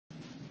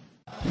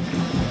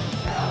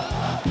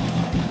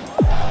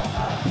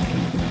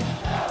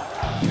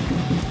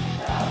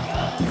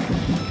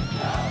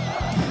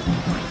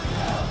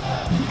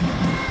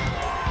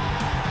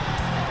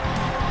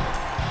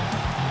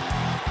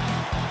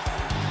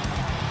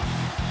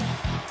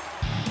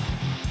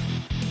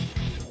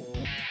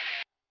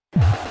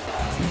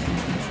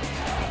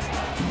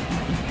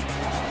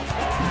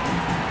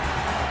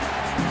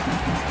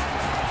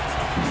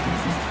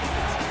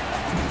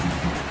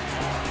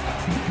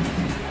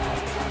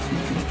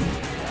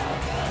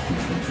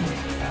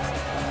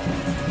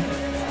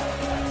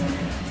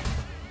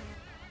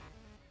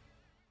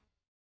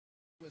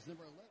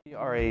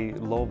are a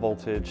low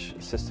voltage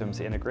systems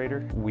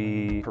integrator.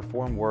 We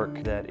perform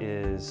work that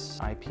is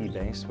IP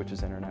based, which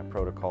is Internet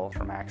Protocol.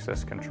 From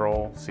access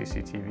control,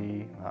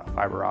 CCTV,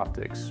 fiber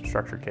optics,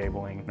 structured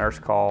cabling, nurse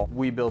call.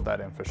 We build that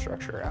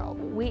infrastructure out.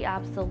 We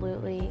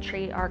absolutely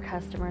treat our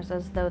customers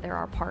as though they're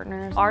our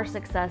partners. Our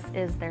success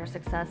is their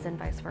success and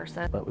vice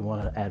versa. But we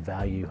want to add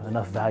value,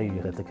 enough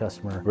value that the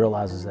customer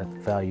realizes that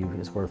value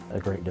is worth a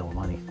great deal of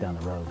money down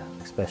the road,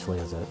 especially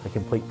as a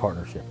complete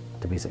partnership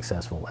to be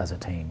successful as a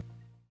team.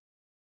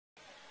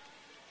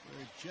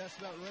 We're just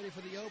about ready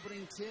for the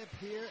opening tip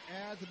here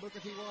at the Booker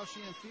T.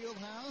 Washington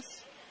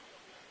Fieldhouse.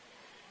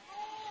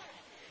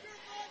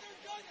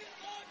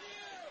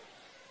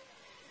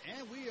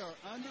 And we are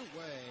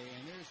underway,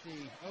 and there's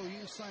the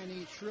OU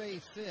signee Trey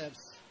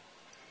Phipps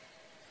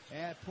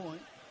at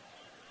point.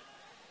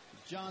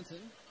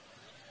 Johnson,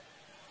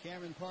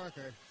 Cameron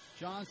Parker,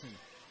 Johnson.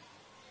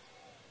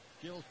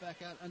 Gills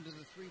back out under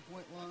the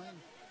three-point line.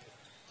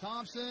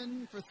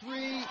 Thompson for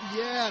three,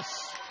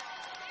 yes!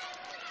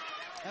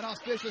 An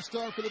auspicious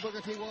start for the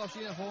Booker T.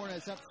 Washington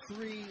Hornets, up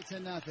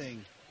 3-0.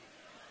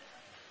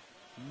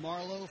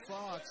 Marlo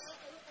Fox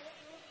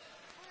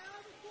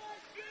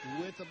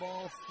with the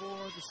ball for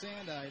the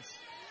Sandites.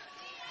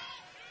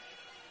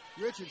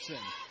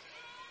 Richardson.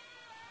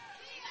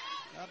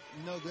 Up,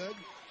 no good.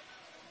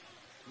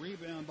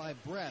 Rebound by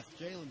Breath,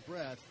 Jalen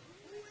Breath.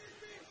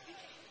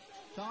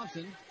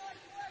 Thompson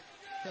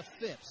to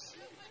Phipps.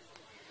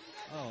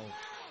 Oh.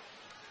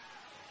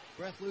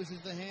 Breath loses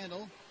the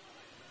handle.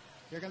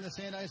 Here come the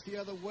Sandites the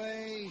other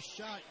way.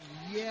 Shot,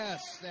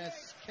 yes.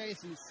 That's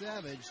Kason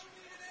Savage.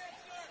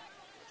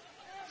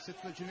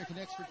 6-foot junior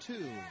connects for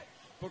two.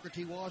 Booker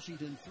T.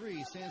 Washington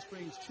 3, Sand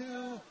Springs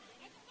 2.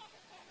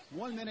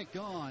 1 minute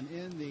gone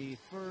in the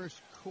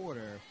first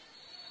quarter.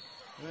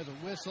 There's a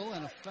whistle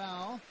and a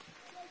foul.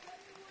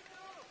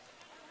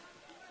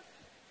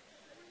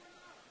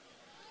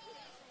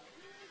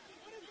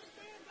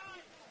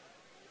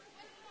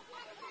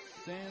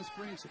 Sand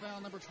Springs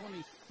foul number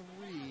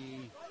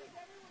 23.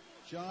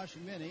 Josh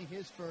Minnie,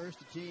 his first,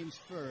 the team's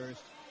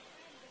first.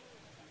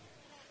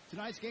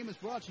 Tonight's game is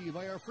brought to you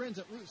by our friends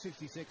at Route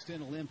 66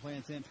 Dental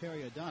Implants and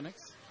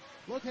Periodontics,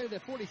 located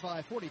at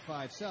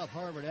 4545 South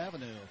Harvard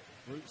Avenue.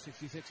 Route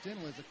 66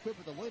 Dental is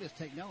equipped with the latest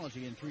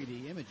technology in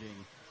 3D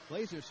imaging,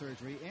 laser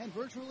surgery, and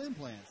virtual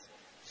implants.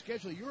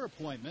 Schedule your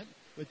appointment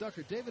with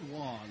Dr. David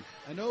Wong,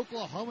 an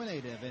Oklahoma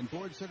native and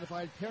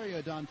board-certified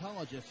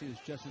periodontologist who's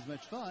just as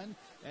much fun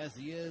as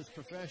he is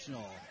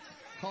professional.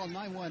 Call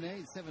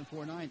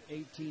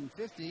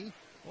 918-749-1850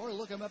 or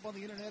look him up on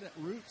the internet at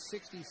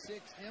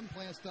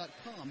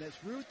Route66implants.com.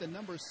 That's Route, the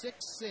number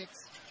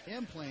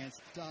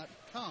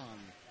 66implants.com.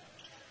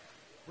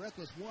 Breath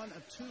was 1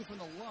 of 2 from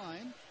the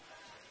line.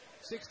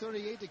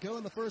 6:38 to go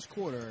in the first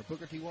quarter.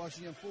 Booker T.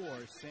 Washington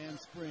 4, Sand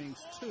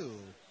Springs 2.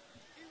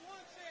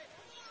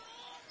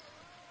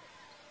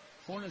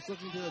 Hornets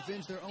looking to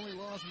avenge their only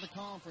loss in the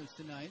conference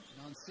tonight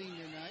on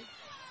senior night.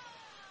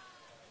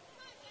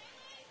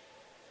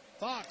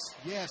 Fox,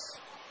 yes.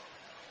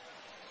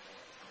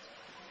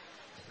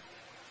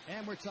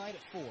 And we're tied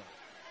at 4.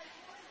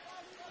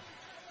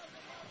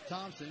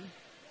 Thompson,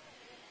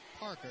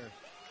 Parker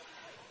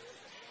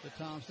to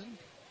Thompson.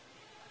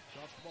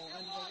 Drops the ball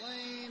into the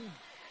lane.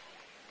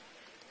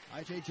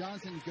 I.J.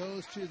 Johnson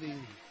goes to the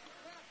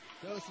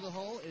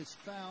hole, is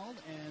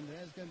fouled, and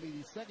that's going to be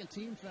the second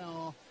team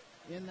foul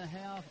in the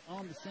half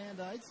on the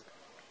Sandites.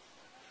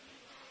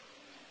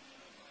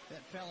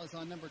 That foul is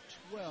on number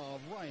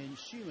 12, Ryan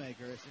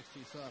Shoemaker, a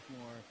 6'2"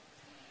 sophomore.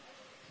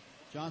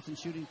 Johnson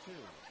shooting 2.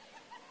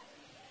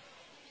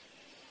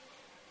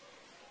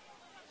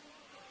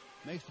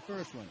 Makes the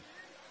first one.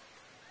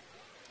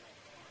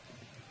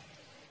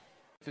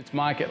 It's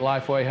Mike at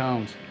Lifeway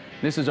Homes.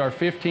 This is our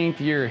 15th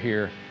year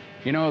here.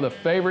 You know, the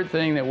favorite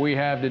thing that we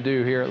have to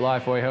do here at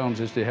Lifeway Homes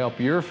is to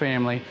help your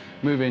family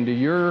move into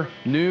your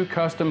new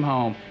custom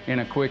home in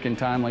a quick and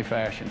timely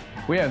fashion.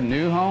 We have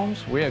new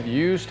homes, we have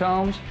used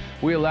homes,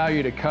 we allow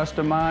you to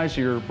customize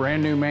your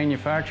brand new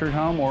manufactured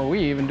home, or we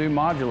even do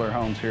modular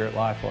homes here at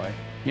Lifeway.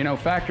 You know,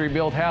 factory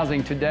built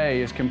housing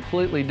today is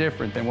completely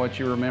different than what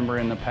you remember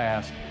in the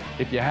past.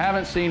 If you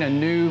haven't seen a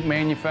new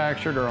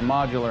manufactured or a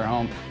modular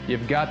home,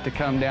 you've got to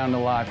come down to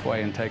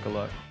Lifeway and take a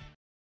look.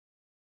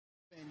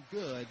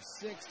 Good,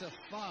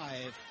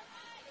 6-5.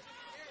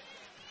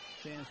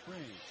 Sand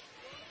Springs.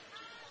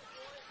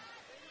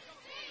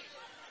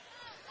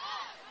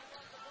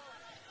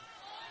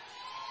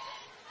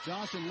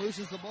 Johnson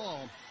loses the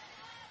ball.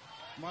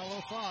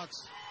 Marlo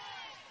Fox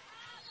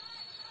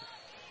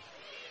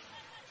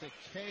to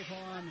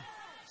Kayvon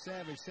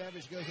Savage.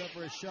 Savage goes up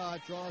for a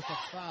shot, draws the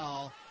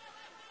foul.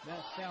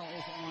 That foul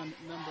is on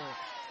number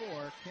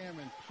 4,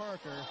 Cameron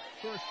Parker.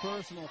 First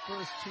personal,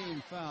 first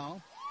team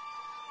foul.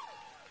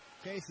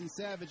 Kason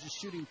Savage is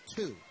shooting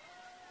 2.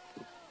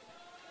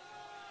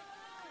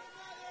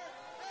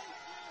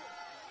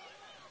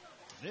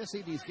 This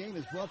evening's game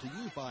is brought to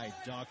you by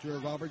Dr.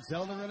 Robert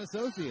Zellner and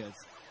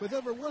Associates. With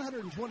over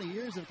 120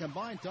 years of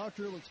combined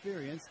doctoral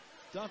experience,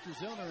 Dr.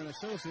 Zellner and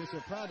Associates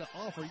are proud to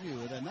offer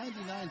you the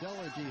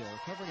 $99 deal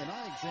covering an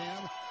eye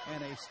exam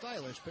and a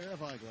stylish pair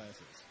of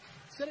eyeglasses.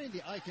 Setting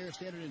the eye care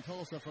standard in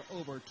Tulsa for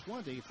over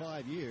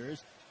 25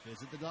 years,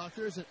 visit the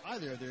doctors at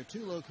either of their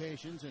 2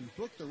 locations and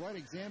book the right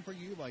exam for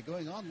you by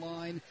going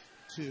online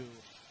to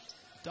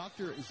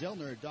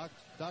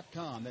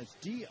drzellner.com. That's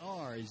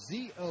DRZOELLNER,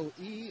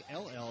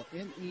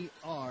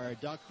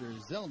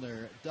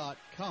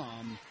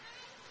 drzellner.com.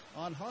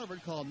 On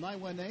Harvard, call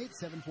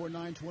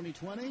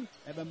 918-749-2020.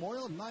 At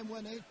Memorial,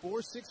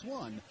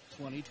 918-461-2020.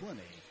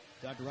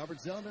 Dr. Robert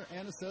Zellner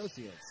and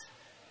Associates.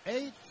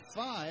 8-5,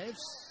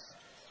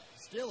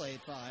 still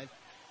 8-5.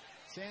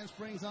 Sand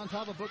Springs on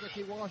top of Booker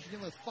T.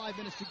 Washington with 5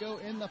 minutes to go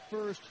in the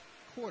first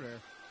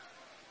quarter.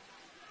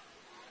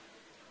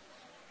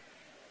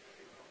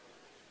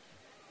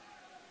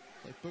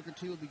 Like Booker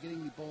T will be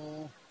getting the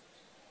ball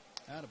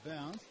out of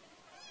bounds.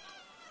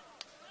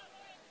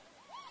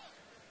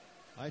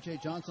 I.J.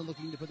 Johnson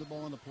looking to put the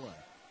ball into play.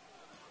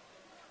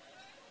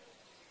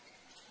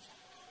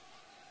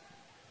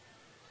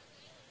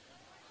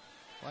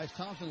 Bryce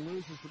Thompson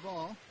loses the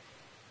ball.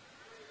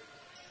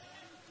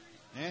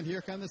 And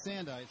here come the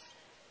Sandites.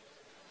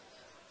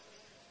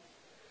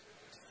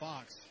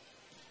 Fox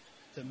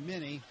to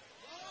Minnie.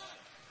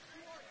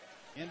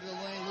 Into the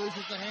lane,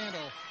 loses the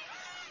handle.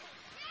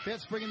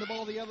 Pitts bringing the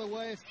ball the other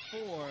way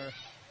for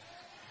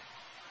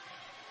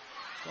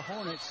the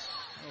Hornets.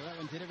 Oh, that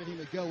one did everything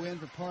to go in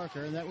for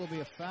Parker, and that will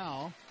be a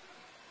foul.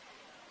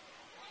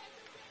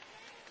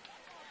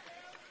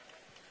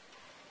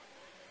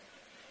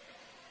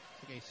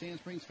 Okay, Sand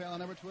Springs foul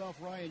number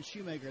 12, Ryan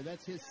Shoemaker.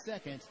 That's his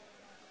second,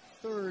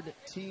 3rd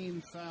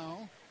team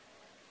foul.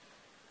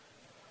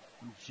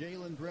 And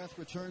Jalen Breath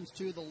returns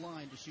to the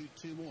line to shoot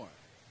 2 more.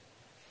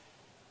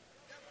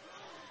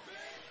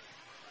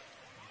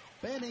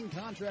 Banning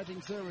Contracting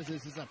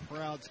Services is a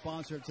proud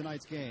sponsor of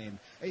tonight's game.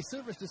 A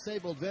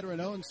service-disabled,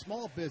 veteran-owned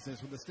small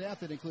business with a staff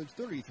that includes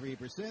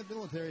 33%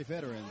 military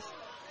veterans.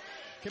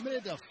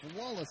 Committed to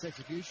flawless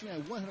execution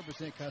and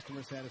 100%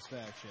 customer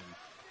satisfaction.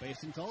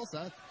 Based in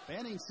Tulsa,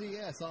 Banning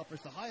CS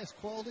offers the highest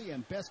quality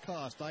and best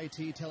cost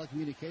IT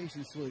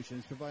telecommunications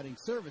solutions, providing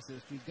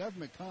services to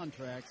government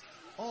contracts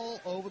all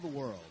over the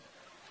world.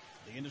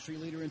 The industry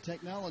leader in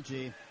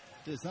technology,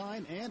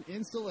 design, and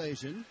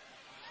installation,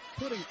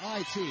 putting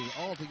IT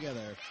all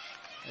together.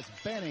 That's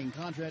Banning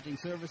Contracting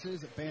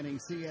Services at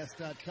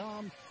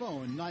BanningCS.com.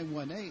 Phone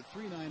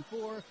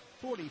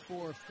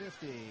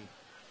 918-394-4450.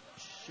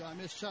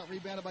 Missed shot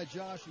rebounded by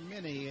Josh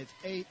Minnie. It's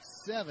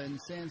 8-7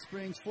 Sand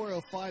Springs.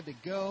 4:05 to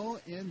go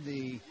in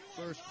the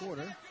first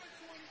quarter.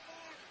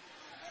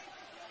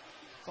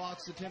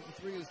 Fox attempt for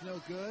 3 is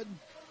no good.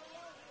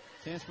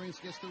 Sand Springs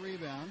gets the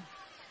rebound.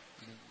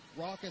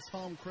 Raucous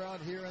home crowd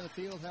here in the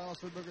field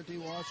house for Booker T.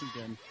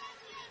 Washington.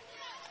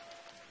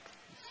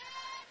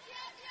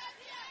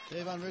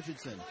 Davon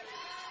Richardson,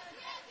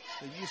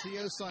 the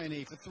UCO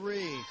signee for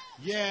 3.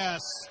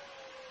 Yes!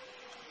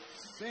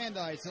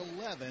 Sandites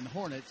 11,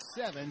 Hornets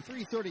 7,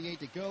 3:38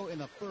 to go in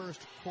the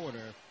first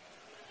quarter.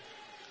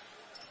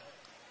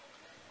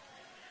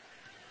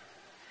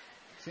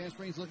 Sand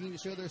Springs looking to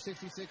show their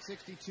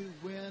 66-62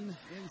 win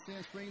in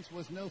Sand Springs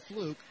was no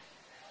fluke.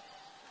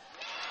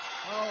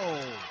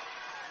 Oh,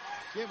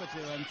 give it to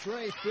him.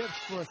 Trey Phipps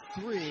for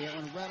 3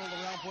 and rattled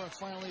around for it,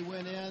 finally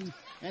went in,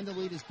 and the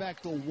lead is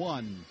back to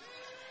 1.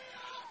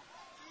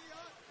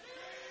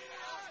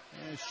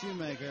 And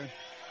Shoemaker,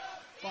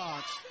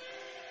 Fox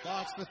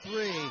for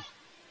 3.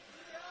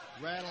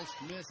 Rattles,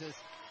 misses.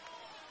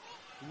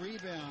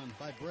 Rebound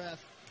by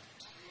Breath.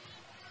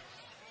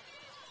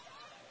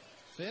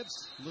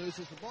 Phipps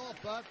loses the ball,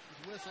 but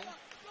whistle.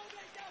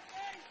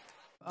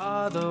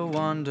 The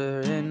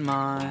wonder in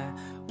my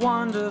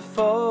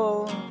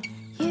wonderful.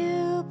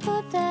 You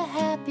put the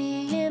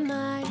happy in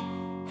my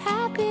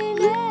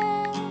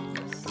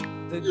happiness.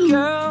 The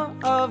girl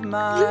of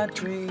my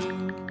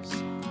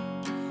dreams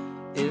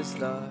is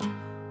the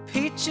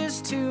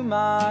peaches to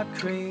my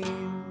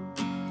cream.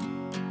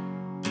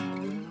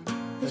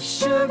 The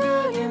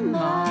sugar in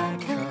my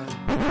cup.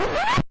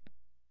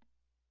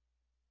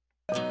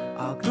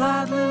 I'll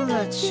gladly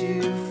let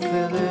you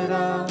fill it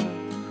up.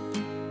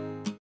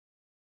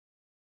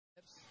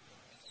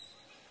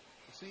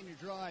 The senior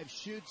drive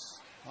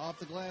shoots off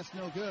the glass,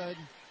 no good.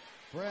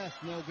 Breath,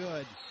 no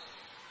good.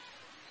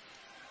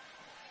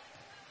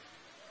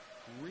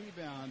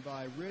 Rebound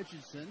by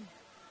Richardson.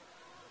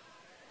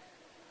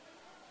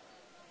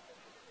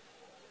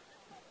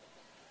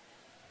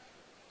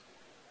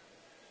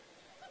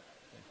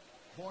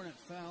 Hornet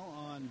foul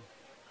on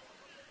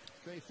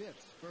Trey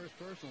Phipps. First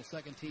personal,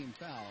 second team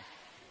foul.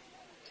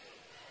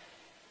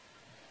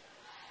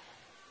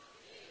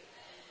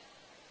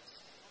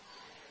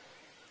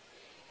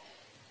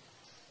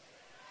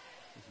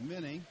 It's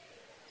Minnie.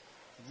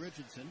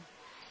 Richardson.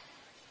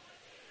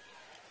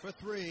 For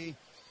 3.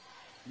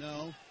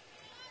 No.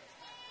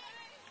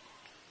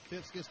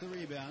 Phipps gets the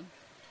rebound.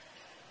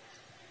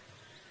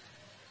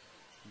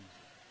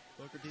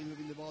 Booker T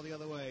moving the ball the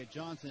other way.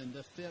 Johnson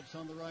to Phipps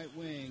on the right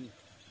wing.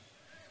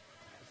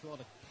 Throw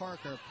to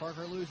Parker.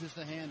 Parker loses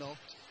the handle.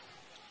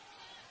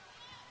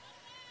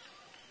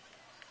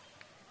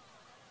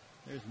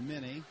 There's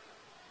Minnie.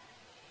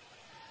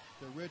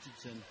 To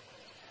Richardson.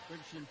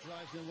 Richardson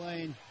drives in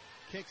lane.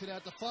 Kicks it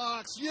out to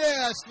Fox.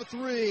 Yes, for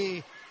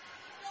three.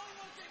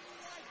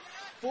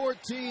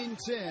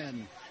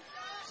 14-10.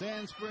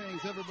 Sand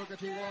Springs over Booker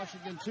T.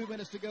 Washington. 2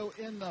 minutes to go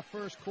in the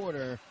first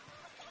quarter.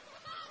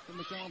 From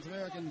McDonald's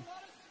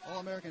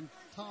All-American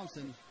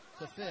Thompson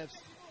to Phipps.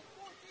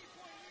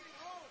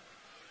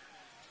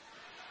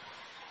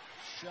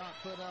 Shot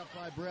put up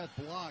by Brett,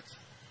 blocked.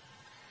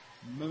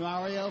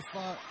 Marlo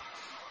Fox.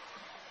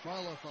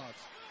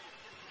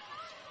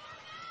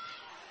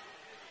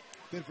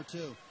 Good for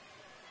 2.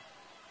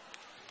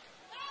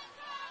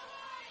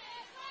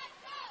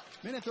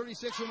 Minute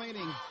 36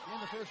 remaining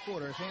in the first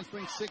quarter. Sand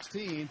Springs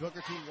 16,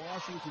 Booker T.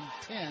 Washington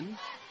 10.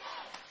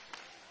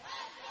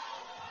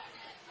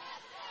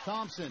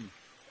 Thompson,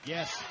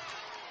 yes.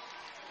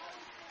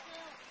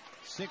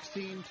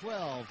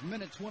 16-12.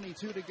 Minute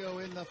 22 to go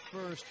in the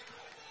first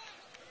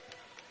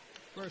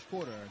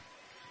quarter.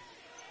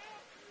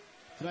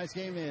 Tonight's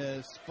game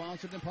is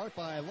sponsored in part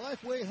by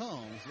Lifeway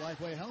Homes.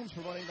 Lifeway Homes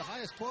providing the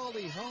highest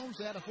quality homes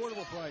at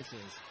affordable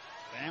prices.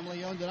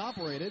 Family owned and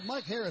operated,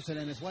 Mike Harrison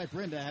and his wife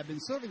Brenda have been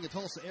serving the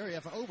Tulsa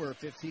area for over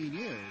 15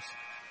 years.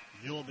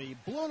 You'll be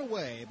blown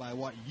away by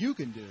what you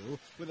can do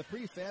with a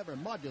prefab or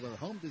modular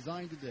home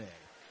design today.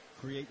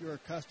 Create your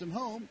custom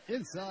home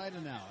inside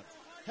and out.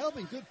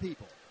 Helping good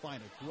people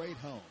find a great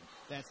home.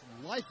 That's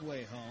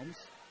Lifeway Homes.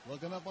 Look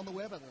them up on the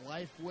web at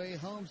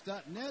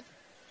lifewayhomes.net.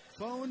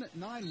 Phone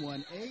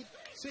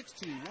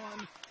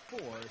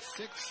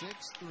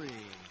 918-621-4663.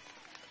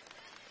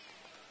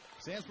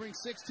 Sand Springs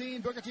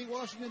 16, Booker T.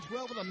 Washington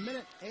 12 with a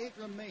minute 8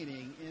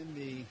 remaining in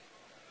the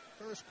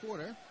first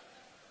quarter.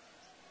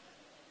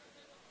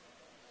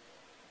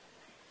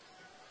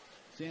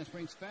 Sand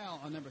Springs foul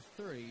on number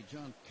 30,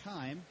 John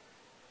Kime.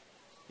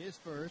 His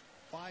first,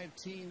 5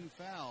 team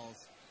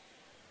fouls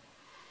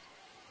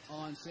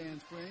on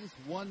Sand Springs.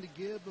 1 to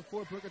give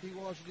before Booker T.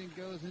 Washington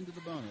goes into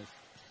the bonus.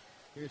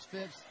 Here's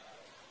Phipps.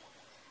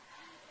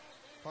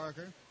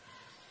 Parker.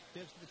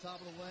 Phipps to the top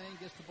of the lane,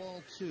 gets the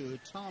ball to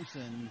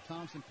Thompson.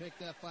 Thompson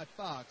picked up by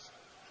Fox.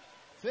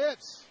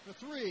 Phipps for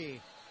 3.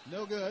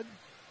 No good.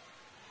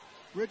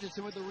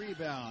 Richardson with the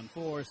rebound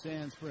for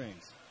Sand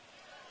Springs.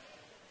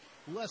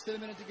 Less than a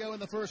minute to go in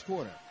the first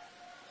quarter.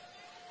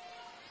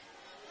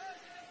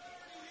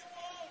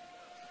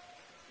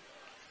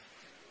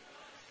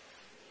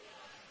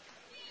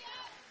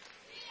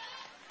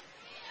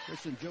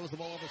 Richardson drills the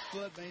ball off his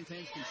foot,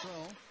 maintains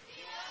control.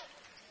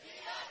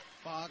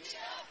 Fox.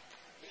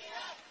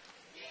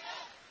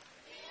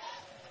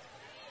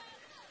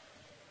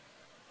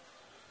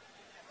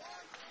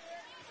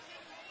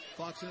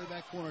 Fox in the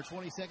back corner.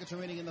 20 seconds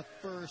remaining in the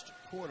first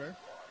quarter.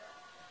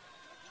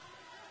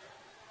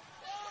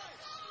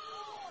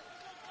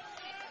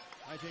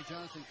 I.J.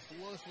 Johnson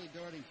closely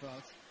guarding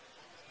Fox.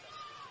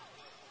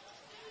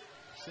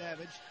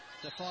 Savage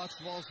to Fox.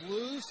 Ball's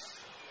loose.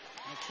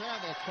 A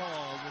travel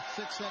call with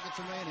 6 seconds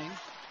remaining.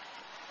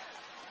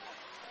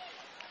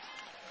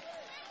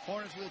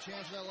 Hornets with a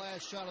chance for that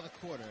last shot of the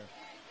quarter.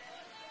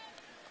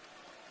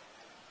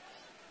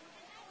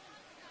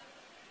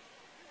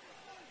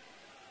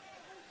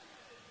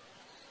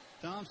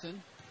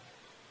 Thompson.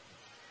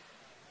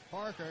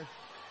 Parker.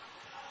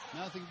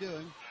 Nothing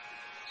doing.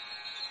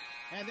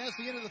 And that's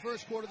the end of the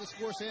first quarter. The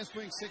score, Sand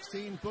Springs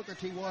 16, Booker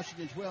T.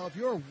 Washington 12.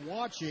 You're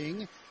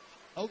watching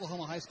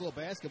Oklahoma High School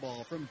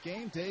basketball from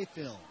Game Day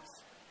Films.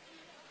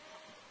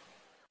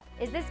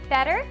 Is this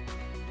better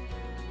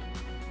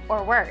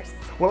or worse?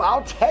 Well,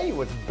 I'll tell you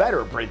what's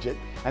better, Bridget,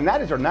 and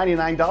that is our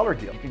 $99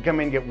 deal. You can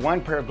come in and get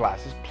 1 pair of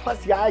glasses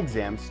plus the eye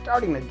exam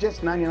starting at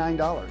just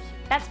 $99.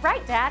 That's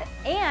right, Dad.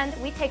 And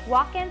we take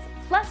walk-ins,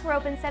 plus we're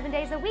open 7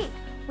 days a week.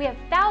 We have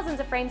thousands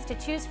of frames to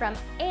choose from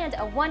and a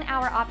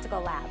 1-hour optical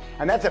lab.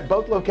 And that's at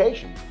both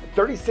locations,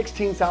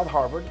 3016 South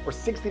Harvard or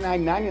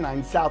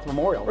 6999 South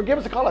Memorial. Or give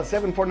us a call at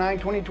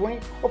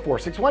 749-2020 or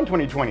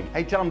 461-2020.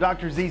 Hey, tell them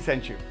Dr. Z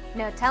sent you.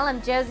 No, tell them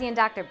Josie and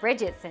Dr.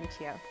 Bridget sent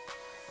you.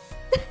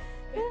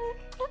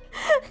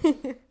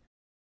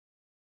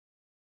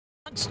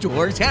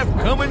 Stores have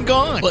come and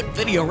gone, but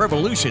Video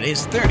Revolution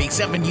is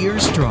 37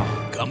 years strong.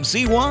 Come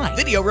see why.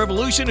 Video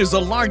Revolution is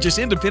the largest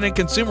independent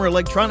consumer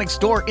electronics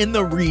store in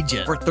the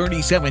region. For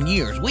 37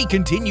 years, we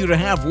continue to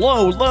have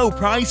low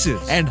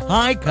prices and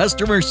high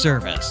customer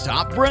service.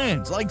 Top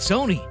brands like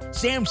Sony,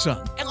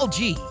 Samsung,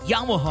 LG,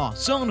 Yamaha,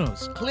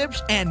 Sonos,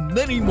 Clips, and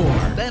many more.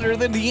 Better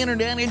than the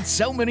internet in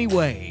so many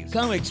ways.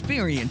 Come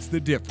experience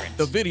the difference.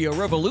 The Video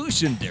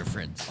Revolution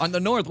difference on the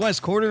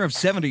northwest corner of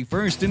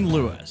 71st and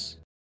Lewis.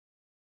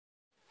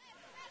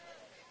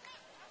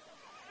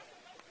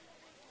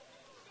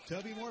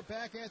 Toby Moore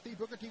back at the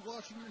Booker T.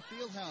 Washington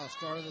Fieldhouse.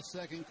 Start of the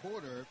second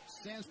quarter.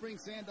 Sand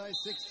Springs Sandite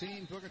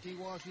 16, Booker T.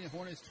 Washington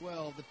Hornets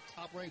 12. The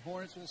top-ranked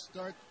Hornets will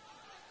start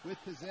with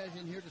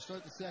possession here to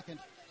start the second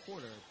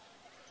quarter.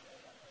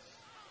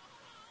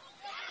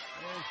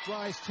 There's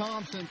Bryce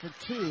Thompson for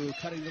 2,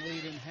 cutting the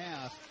lead in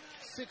half.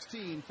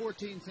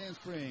 16-14 Sand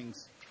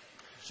Springs.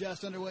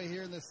 Just underway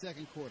here in the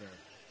second quarter.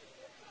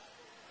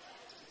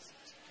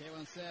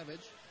 Kaylin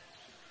Savage.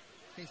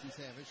 Casey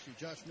Savage to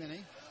Josh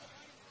Minnie.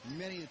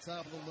 Minnie at the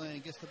top of the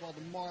lane. Gets the ball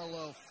to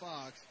Marlowe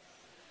Fox.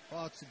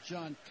 Fox to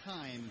John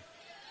Kime.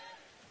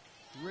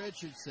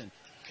 Richardson.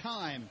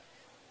 Kime.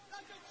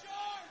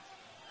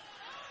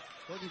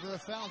 Looking for a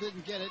foul.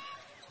 Didn't get it.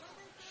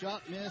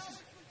 Shot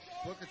missed.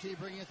 Booker T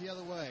bringing it the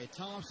other way.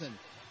 Thompson.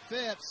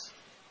 Phipps.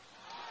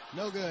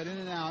 No good. In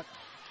and out.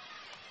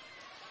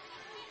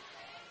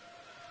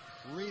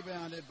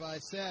 Rebounded by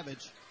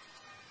Savage.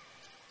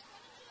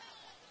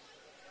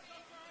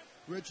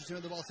 Richardson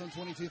with the ball some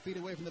 22 feet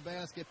away from the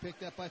basket.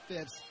 Picked up by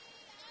Phipps.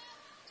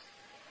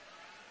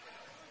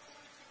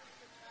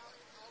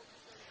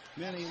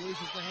 Minnie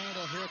loses the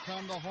handle. Here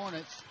come the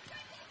Hornets.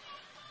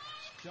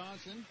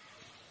 Johnson.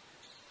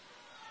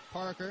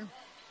 Parker.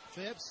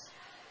 Phipps.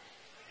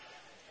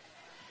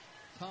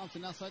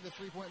 Thompson outside the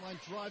three-point line.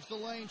 Drives the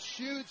lane.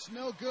 Shoots.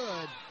 No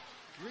good.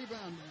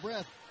 Rebound.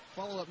 Breath.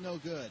 Follow-up. No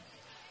good.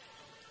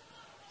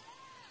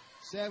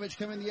 Savage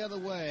coming the other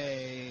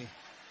way.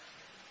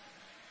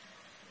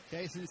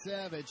 Casey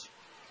Savage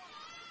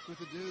with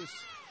the deuce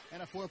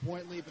and a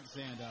 4-point lead for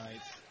the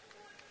Sandites.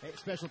 Hey,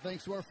 special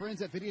thanks to our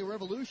friends at Video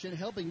Revolution,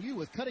 helping you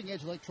with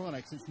cutting-edge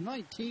electronics since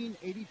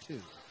 1982.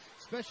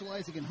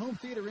 Specializing in home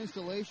theater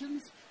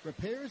installations,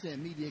 repairs,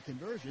 and media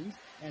conversions,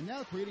 and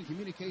now creating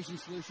communication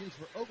solutions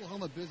for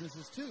Oklahoma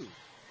businesses, too.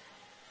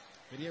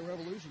 Video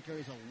Revolution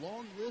carries a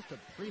long list of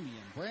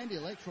premium brand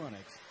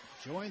electronics.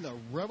 Join the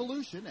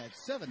revolution at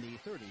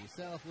 7030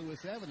 South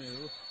Lewis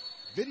Avenue.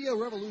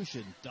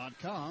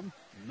 VideoRevolution.com,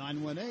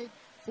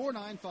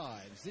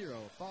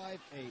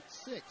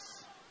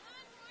 918-495-0586.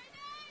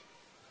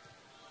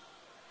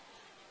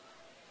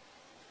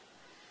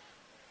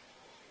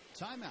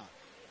 Timeout.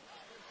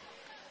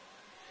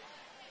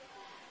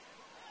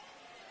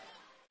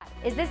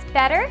 Is this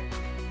better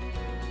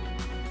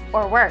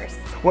or worse?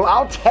 Well,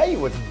 I'll tell you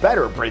what's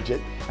better,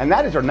 Bridget, and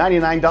that is our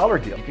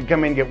 $99 deal. You can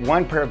come in and get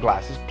 1 pair of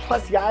glasses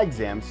plus the eye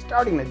exam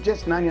starting at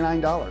just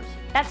 $99.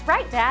 That's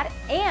right, Dad.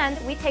 And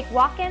we take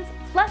walk-ins,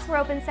 plus we're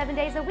open 7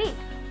 days a week.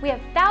 We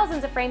have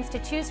thousands of frames to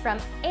choose from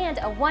and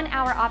a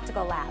 1-hour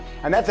optical lab.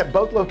 And that's at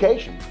both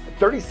locations,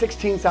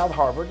 3016 South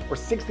Harvard or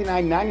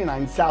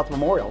 6999 South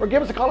Memorial. Or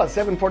give us a call at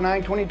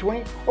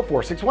 749-2020 or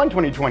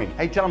 461-2020.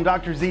 Hey, tell them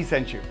Dr. Z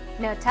sent you.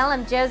 No, tell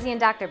them Josie and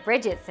Dr.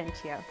 Bridget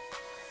sent you.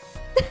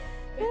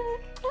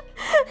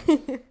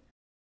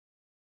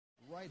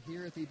 Right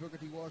here at the Booker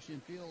T.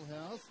 Washington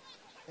Fieldhouse.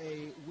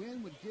 A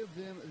win would give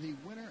them the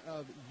winner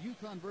of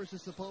UConn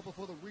versus Sapulpa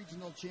for the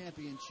regional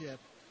championship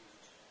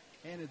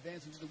and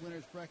advancing to the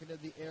winner's bracket of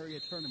the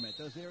area tournament.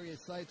 Those area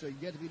sites are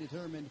yet to be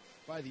determined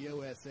by the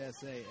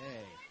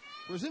OSSAA.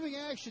 Resuming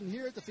action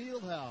here at the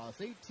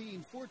Fieldhouse,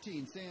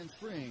 18-14 Sand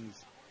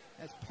Springs.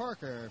 That's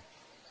Parker.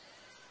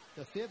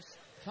 The Phipps.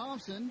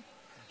 Thompson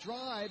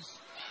drives,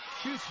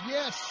 shoots,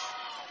 yes.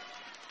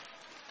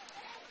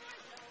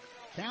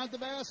 Count the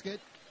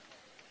basket.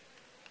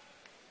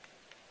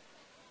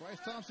 Bryce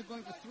Thompson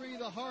going for 3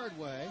 the hard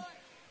way.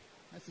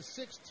 That's a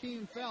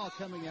 16 foul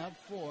coming out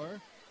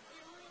for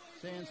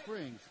Sand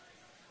Springs.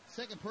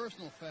 Second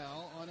personal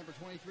foul on number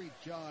 23,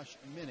 Josh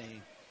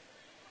Minnie.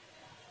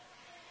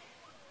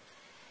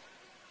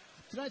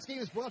 Tonight's game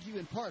is brought to you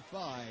in part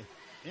by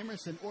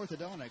Emerson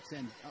Orthodontics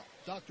and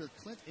Dr.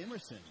 Clint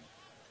Emerson.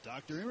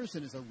 Dr.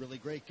 Emerson is a really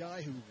great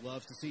guy who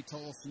loves to see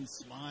Tulsans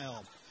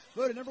smile.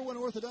 Voted #1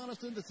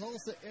 orthodontist in the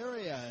Tulsa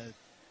area.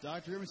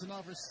 Dr. Emerson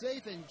offers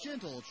safe and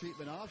gentle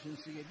treatment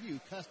options to give you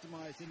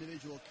customized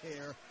individual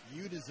care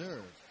you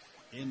deserve.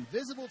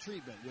 Invisible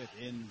treatment with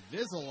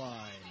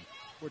Invisalign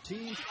for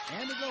teens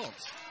and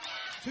adults.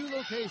 2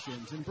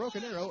 locations in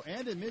Broken Arrow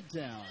and in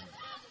Midtown.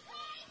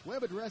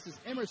 Web address is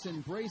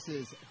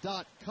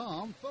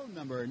emersonbraces.com. Phone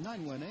number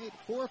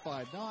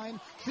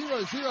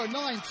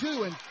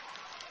 918-459-0092. And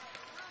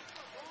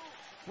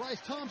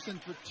Bryce Thompson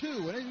for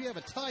 2. And we have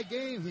a tie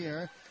game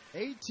here.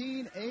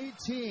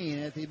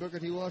 18-18 at the Booker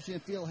T. Washington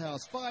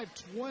Fieldhouse.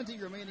 5:20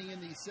 remaining in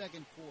the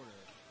second quarter.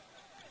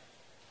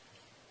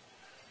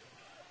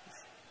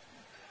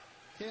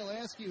 Cale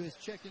Askew has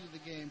checked into the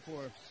game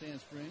for Sand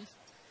Springs.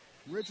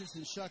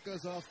 Richardson shot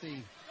goes off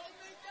the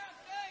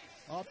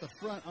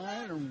front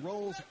iron and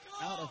rolls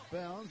out of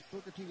bounds.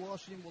 Booker T.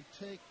 Washington will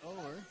take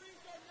over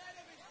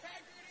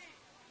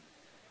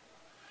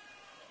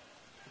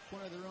the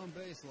corner of their own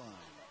baseline.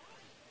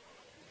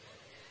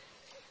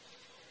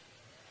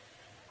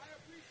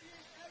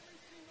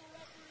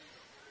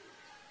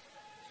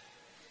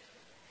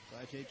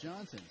 By Jay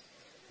Johnson.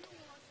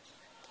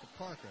 To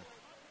Parker.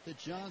 To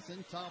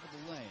Johnson, top of the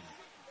lane.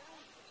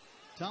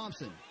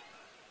 Thompson.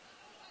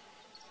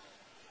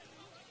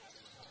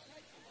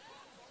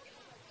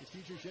 The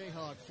future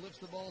Jayhawk flips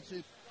the ball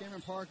to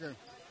Cameron Parker.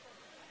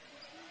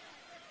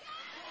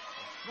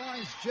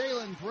 Finds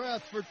Jalen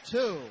Breath for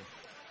 2.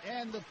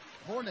 And the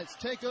Hornets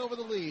take over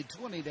the lead,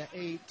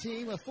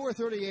 20-18, with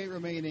 4:38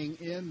 remaining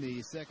in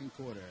the second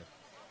quarter.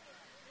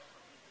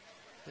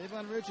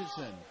 Davon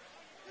Richardson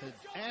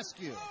to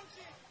Askew.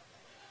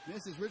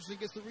 Misses. Richardson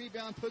gets the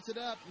rebound, puts it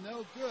up.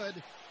 No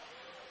good.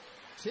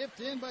 Tipped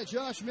in by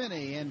Josh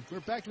Minnie, and we're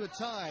back to a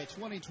tie,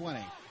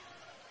 20-20.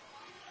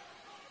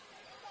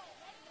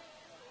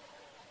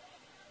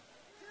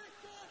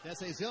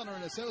 That's a Zellner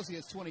and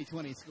Associates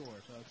 2020 score,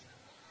 folks.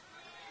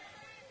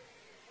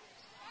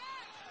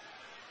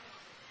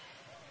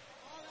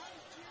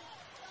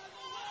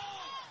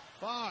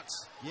 Fox,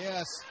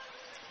 yes.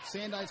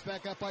 Sandites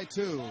back up by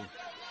 2.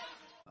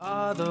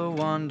 Are the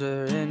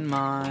wonder in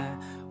my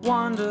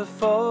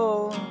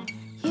wonderful.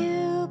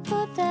 You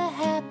put the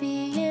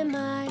happy in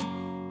my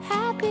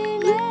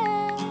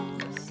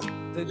happiness.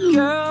 The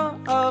girl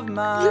of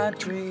my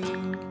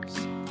dreams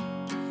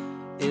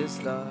is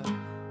the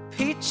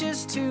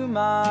peaches to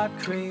my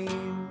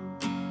cream.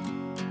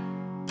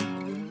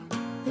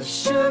 The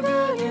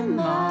sugar in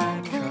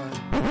my cup.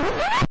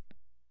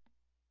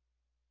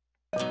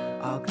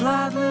 I'll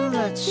gladly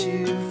let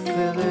you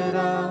fill it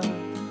up.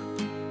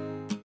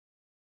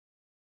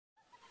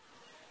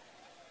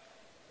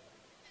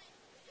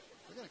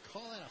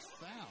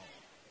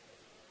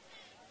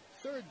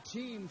 Third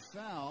team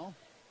foul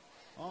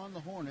on the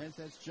Hornets.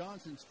 That's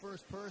Johnson's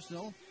first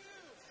personal.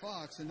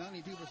 Fox, a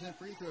 92%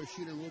 free throw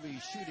shooter, will be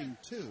shooting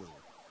 2.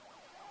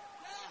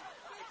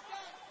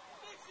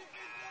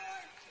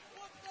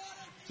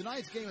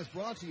 Tonight's game is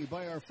brought to you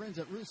by our friends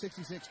at Route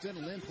 66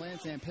 Dental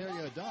Implants and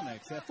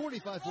Periodontics at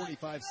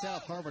 4545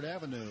 South Harvard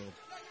Avenue.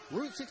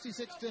 Route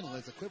 66 Dental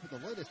is equipped with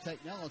the latest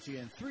technology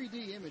in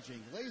 3D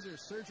imaging, laser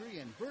surgery,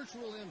 and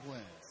virtual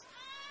implants.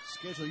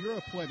 Schedule your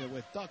appointment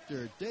with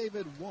Dr.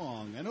 David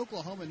Wong, an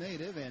Oklahoma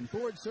native and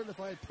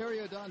board-certified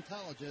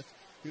periodontologist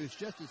who's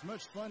just as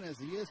much fun as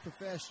he is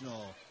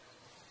professional.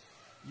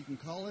 You can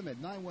call him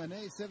at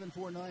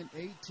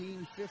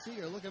 918-749-1850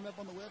 or look him up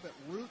on the web at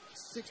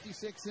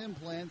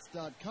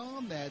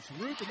Route66Implants.com. That's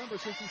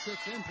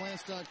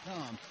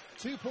Route66Implants.com.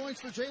 2 points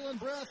for Jalen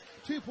Breath,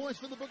 2 points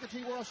for the Booker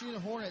T.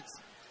 Washington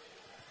Hornets.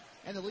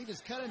 And the lead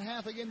is cut in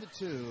half again to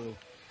 2.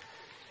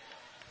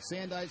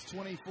 Sandites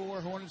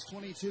 24, Hornets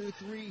 22,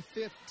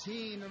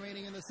 3:15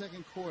 remaining in the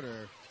second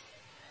quarter.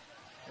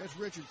 There's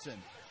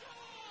Richardson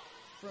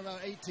from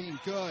about 18.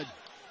 Good.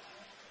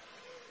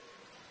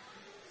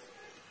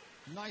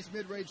 Nice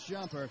mid-range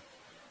jumper.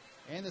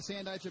 And the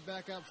Sandites are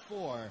back up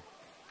 4.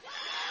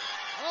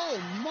 Oh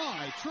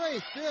my!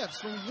 Trey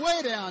Phipps from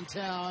way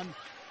downtown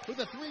with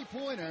a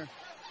three-pointer.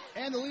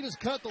 And the lead is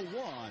cut to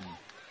 1.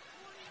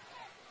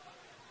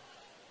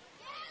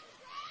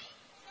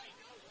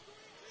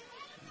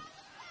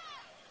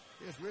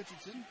 Here's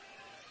Richardson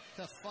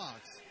to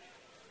Fox.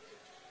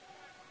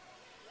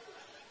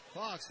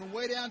 Fox from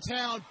way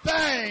downtown.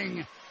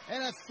 Bang!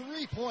 And a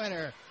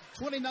three-pointer.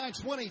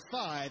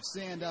 29-25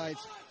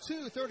 Sandites.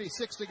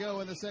 2:36 to go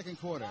in the second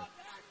quarter.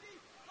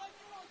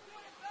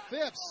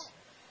 Phipps.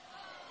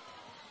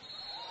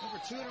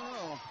 Number 2 in a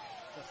row.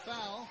 The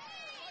foul.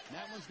 And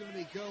that one's going to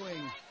be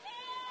going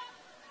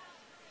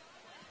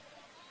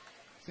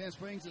Sand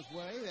Springs'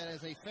 way. That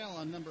is a foul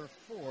on number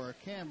 4,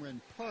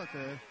 Cameron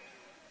Parker.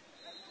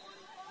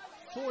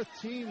 4th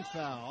team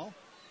foul.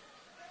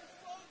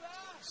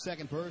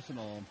 Second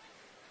personal.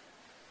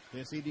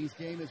 This evening's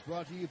game is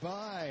brought to you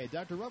by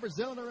Dr. Robert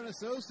Zellner and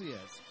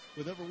Associates.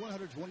 With over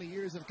 120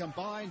 years of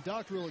combined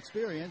doctoral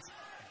experience,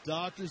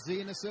 Dr.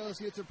 Z and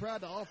Associates are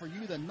proud to offer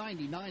you the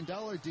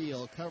 $99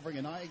 deal covering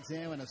an eye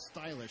exam and a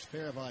stylish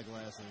pair of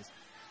eyeglasses.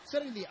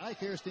 Setting the eye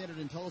care standard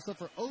in Tulsa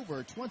for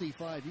over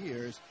 25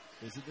 years,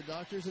 visit the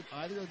doctors at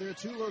either of their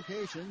 2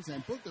 locations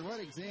and book the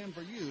right exam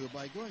for you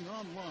by going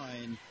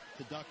online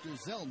to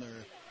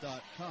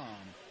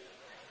drzellner.com.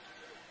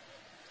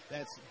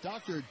 That's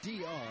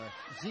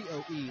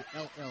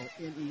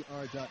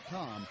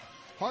DrDrZoellner.com.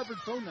 Harvard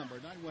phone number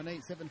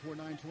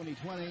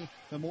 918-749-2020.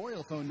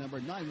 Memorial phone number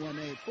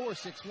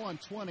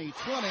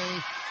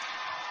 918-461-2020.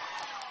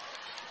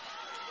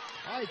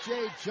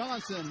 I.J.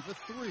 Johnson for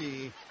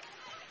 3.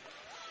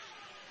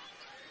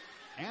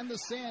 And the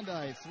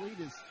Sandites lead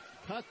is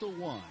cut to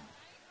 1.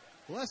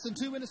 Less than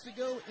 2 minutes to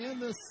go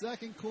in the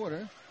second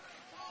quarter.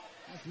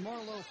 That's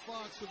Marlo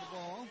Fox with the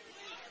ball.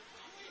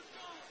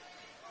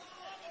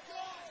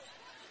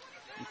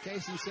 And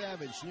Casey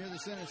Savage near the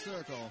center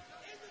circle.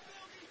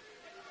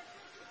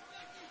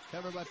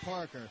 Covered by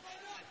Parker.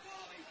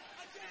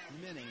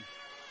 Minnie.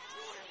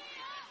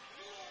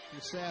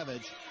 To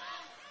Savage.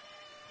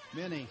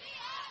 Minnie.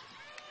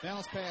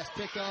 Bounce pass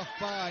picked off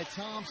by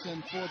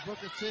Thompson for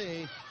Booker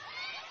T.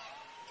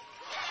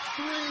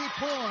 3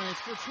 points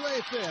for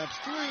Trey Phipps.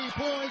 3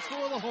 points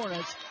for the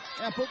Hornets.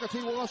 And Booker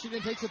T.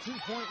 Washington takes a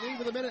 2-point lead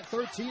with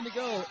 1:13 to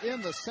go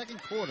in the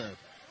second quarter.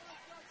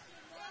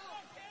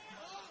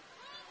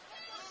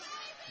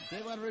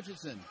 Davon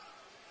Richardson.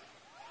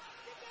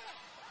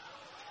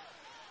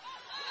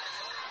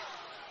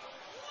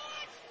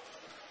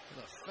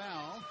 With a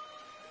foul.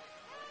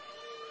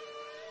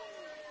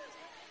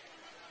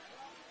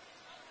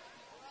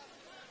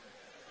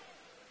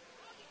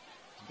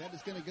 That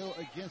is going to go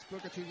against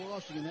Booker T.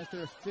 Washington. That's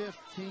their 5th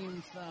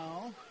team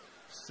foul.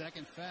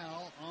 Second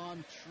foul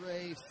on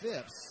Trey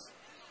Phipps.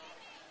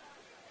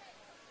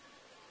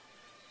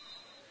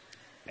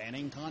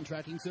 Banning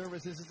Contracting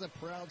Services is a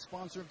proud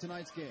sponsor of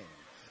tonight's game.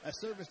 A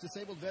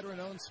service-disabled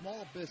veteran-owned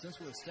small business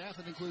with a staff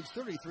that includes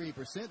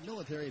 33%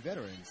 military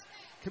veterans,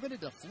 committed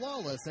to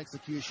flawless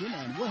execution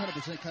and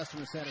 100%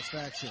 customer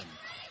satisfaction.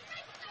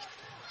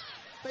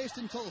 Based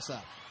in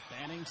Tulsa,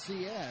 Banning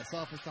CS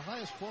offers the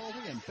highest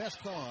quality and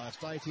best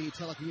cost IT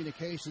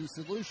telecommunications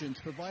solutions,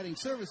 providing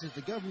services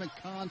to government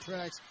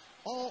contracts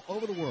all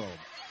over the world.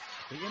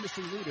 The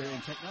industry leader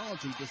in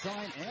technology,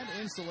 design, and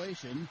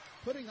installation,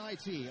 putting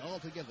IT all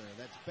together.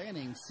 That's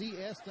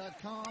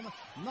BanningCS.com,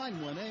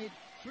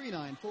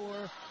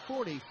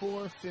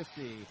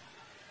 918-394-4450.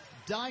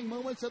 Dying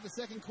moments of the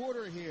second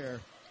quarter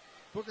here.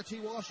 Booker T.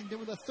 Washington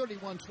with a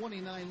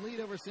 31-29 lead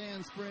over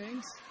Sand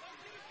Springs.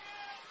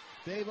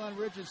 Davon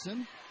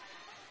Richardson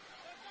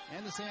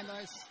and the Sand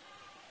Ice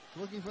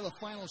looking for the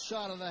final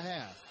shot of the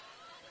half.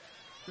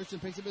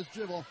 Christian picks up his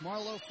dribble.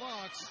 Marlo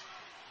Fox.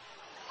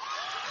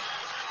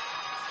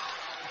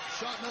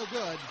 Shot no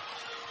good.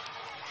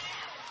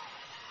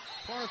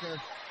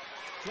 Parker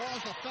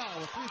draws the foul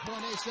with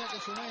 3.8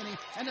 seconds remaining,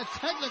 and a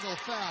technical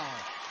foul.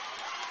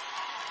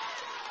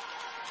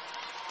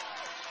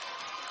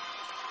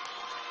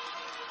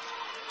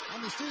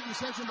 And the student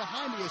section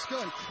behind me is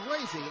going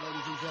crazy,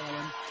 ladies and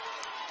gentlemen.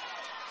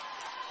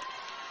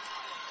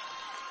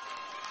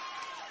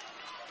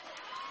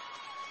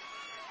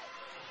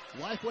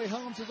 Lifeway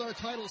Homes is our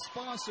title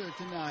sponsor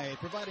tonight,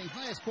 providing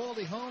highest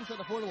quality homes at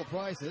affordable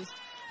prices.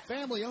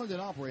 Family owned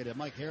and operated,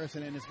 Mike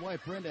Harrison and his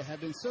wife Brenda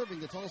have been serving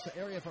the Tulsa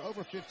area for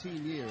over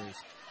 15 years.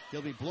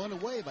 He'll be blown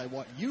away by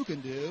what you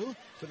can do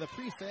with a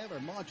prefab or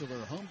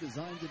modular home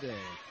design today.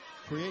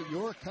 Create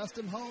your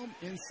custom home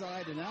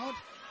inside and out,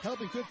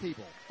 helping good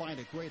people find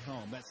a great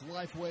home. That's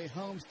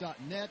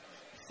lifewayhomes.net.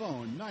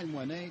 Phone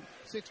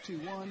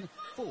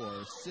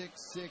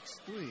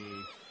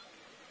 918-621-4663.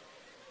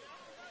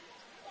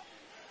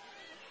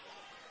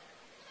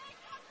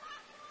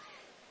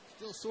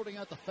 Still sorting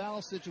out the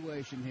foul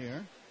situation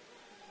here.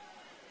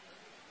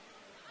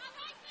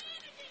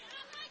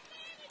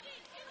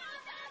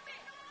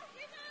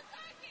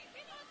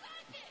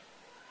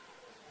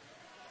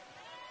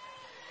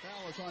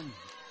 Foul is on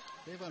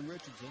Davon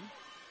Richardson.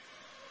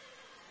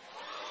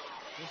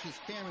 This is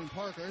Cameron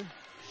Parker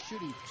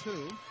shooting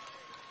 2.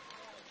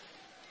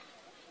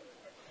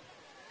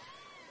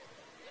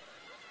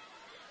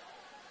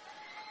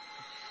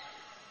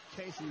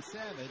 Casey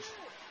Savage.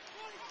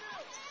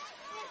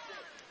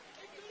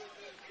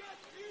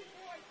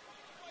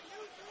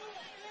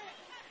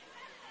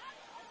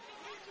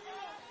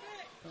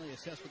 Penalty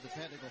assessed with the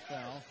technical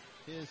foul.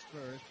 His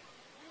first.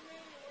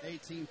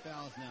 18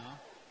 fouls now.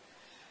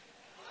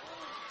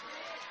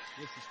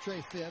 This is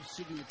Trey Phipps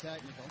shooting the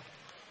technical.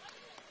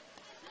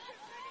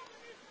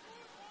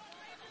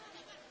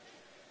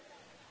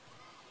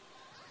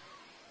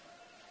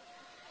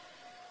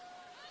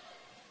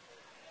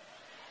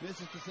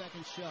 Misses the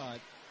second shot.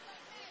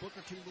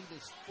 Booker T lead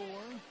is 4.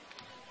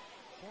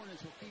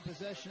 Hornets will keep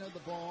possession of the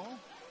ball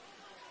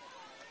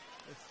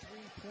with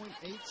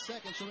 3.8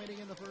 seconds remaining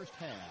in the first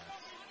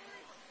half.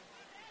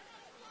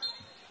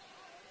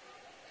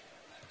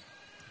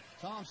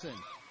 Thompson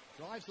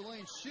drives the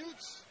lane,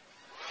 shoots.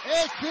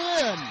 It's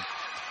in!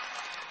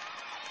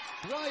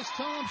 Bryce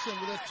Thompson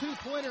with a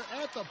 2-pointer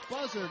at the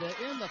buzzer to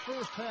end the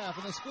first half,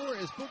 and the score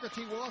is Booker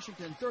T.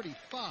 Washington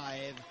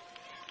 35,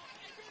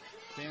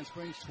 Sand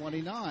Springs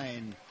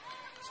 29.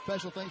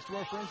 Special thanks to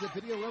our friends at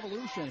Video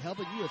Revolution,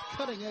 helping you with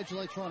cutting-edge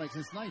electronics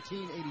since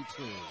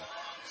 1982.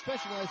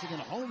 Specializing in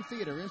home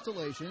theater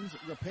installations,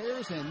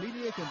 repairs, and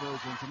media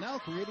conversions, and now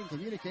creating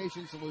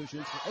communication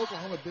solutions for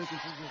Oklahoma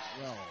businesses as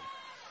well.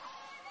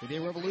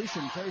 Video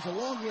Revolution carries a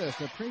long list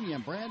of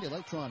premium brand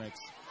electronics.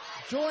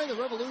 Join the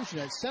revolution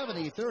at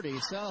 7030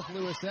 South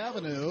Lewis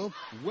Avenue.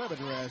 Web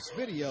address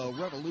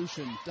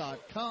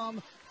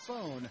videorevolution.com.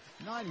 Phone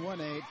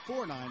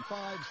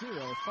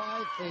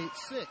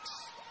 918-495-0586.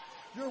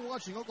 You're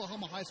watching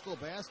Oklahoma High School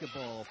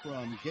basketball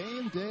from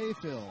Game Day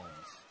Films.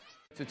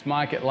 It's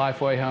Mike at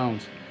Lifeway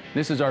Homes.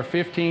 This is our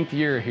 15th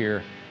year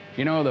here.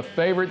 You know, the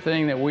favorite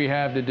thing that we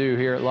have to do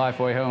here at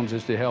Lifeway Homes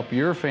is to help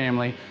your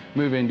family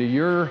move into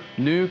your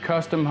new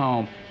custom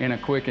home in a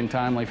quick and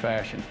timely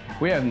fashion.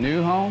 We have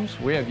new homes,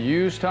 we have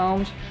used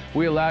homes,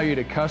 we allow you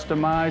to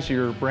customize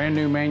your brand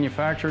new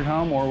manufactured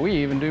home, or we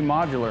even do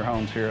modular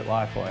homes here at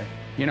Lifeway.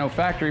 You know,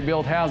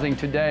 factory-built housing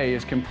today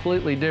is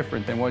completely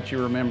different than what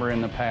you remember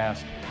in the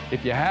past.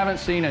 If you haven't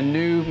seen a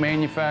new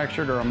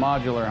manufactured or a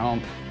modular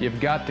home,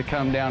 you've got to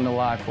come down to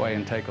Lifeway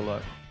and take a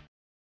look.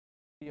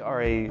 We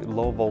are a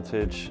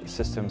low-voltage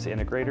systems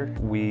integrator.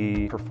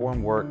 We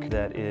perform work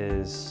that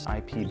is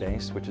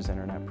IP-based, which is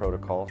Internet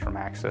Protocol. From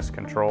access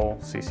control,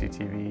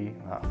 CCTV,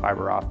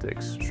 fiber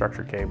optics,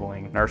 structured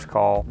cabling, nurse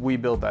call, we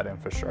build that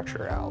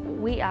infrastructure out.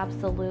 We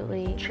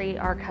absolutely treat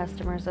our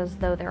customers as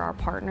though they're our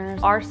partners.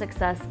 Our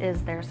success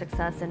is their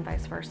success and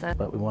vice versa.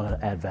 But we want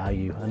to add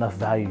value, enough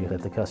value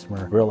that the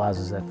customer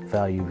realizes that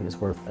value is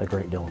worth a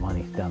great deal of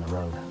money down the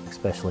road,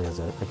 especially as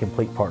a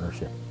complete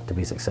partnership to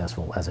be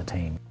successful as a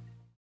team.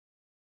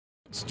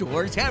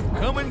 Stores have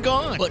come and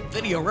gone, but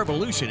Video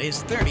Revolution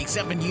is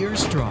 37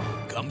 years strong.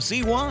 Come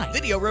see why.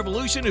 Video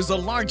Revolution is the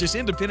largest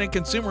independent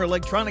consumer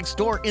electronics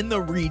store in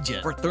the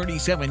region. For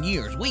 37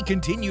 years, we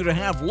continue to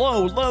have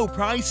low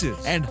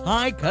prices and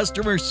high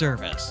customer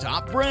service.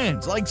 Top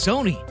brands like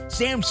Sony,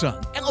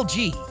 Samsung,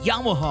 LG,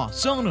 Yamaha,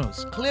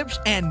 Sonos, Clips,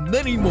 and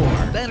many more.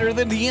 Better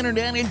than the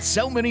internet in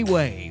so many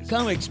ways.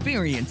 Come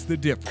experience the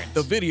difference.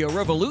 The Video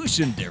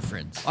Revolution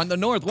difference on the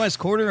northwest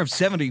corner of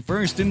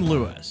 71st and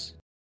Lewis.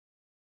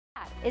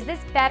 Is this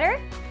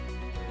better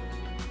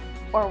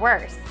or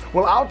worse?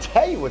 Well, I'll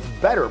tell you what's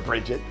better,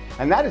 Bridget,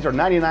 and that is our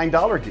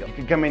 $99 deal. You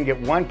can come in and get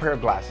one pair of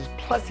glasses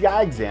plus the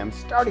eye exam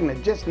starting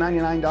at just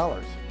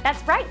 $99.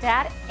 That's right,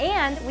 Dad.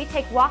 And we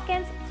take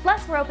walk-ins,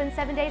 plus we're open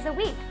 7 days a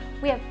week.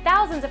 We have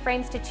thousands of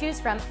frames to choose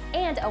from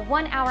and a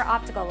 1-hour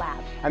optical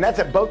lab. And that's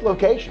at both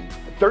locations,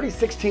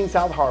 3016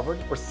 South Harvard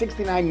or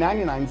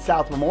 6999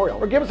 South Memorial.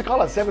 Or give us a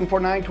call at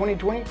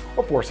 749-2020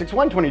 or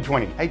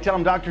 461-2020. Hey, tell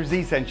them Dr.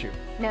 Z sent you.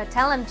 No,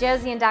 tell them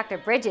Josie and Dr.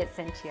 Bridget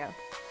sent you.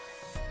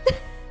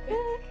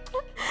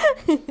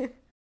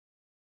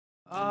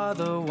 Are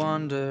the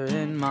wonder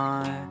in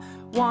my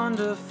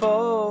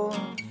wonderful.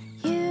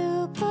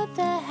 You put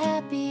the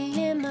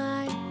happy in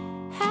my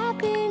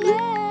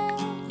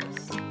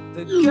happiness.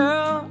 The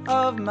girl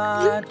of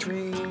my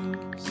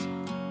dreams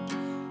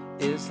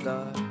is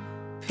the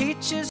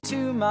peaches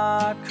to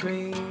my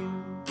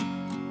cream.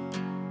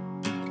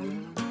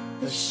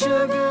 The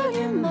sugar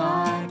in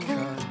my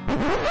cup.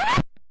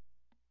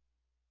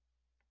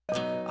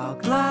 I'll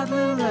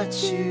gladly let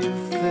you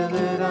fill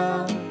it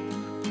up.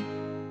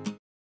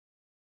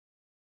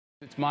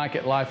 It's Mike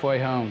at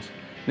Lifeway Homes.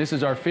 This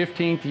is our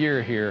 15th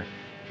year here.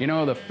 You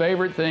know, the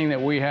favorite thing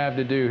that we have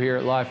to do here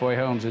at Lifeway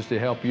Homes is to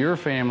help your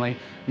family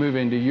move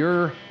into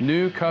your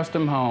new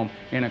custom home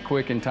in a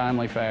quick and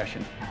timely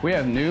fashion. We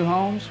have new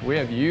homes, we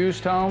have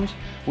used homes,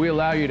 we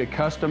allow you to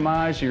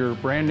customize your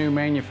brand new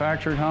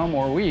manufactured home,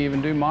 or we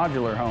even do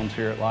modular homes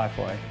here at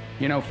Lifeway.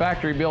 You know,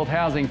 factory-built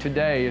housing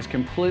today is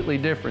completely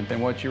different than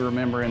what you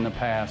remember in the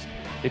past.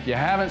 If you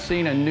haven't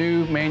seen a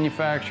new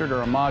manufactured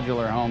or a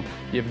modular home,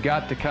 you've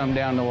got to come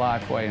down to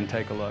Lifeway and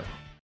take a look.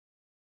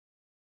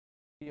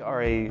 We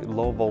are a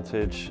low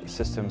voltage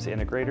systems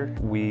integrator.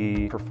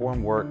 We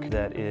perform work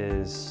that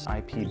is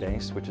IP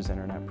based, which is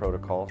Internet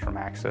Protocol. From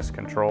access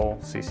control,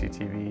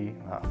 CCTV,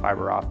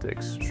 fiber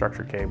optics,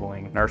 structured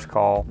cabling, nurse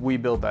call, we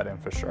build that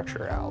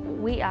infrastructure out.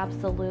 We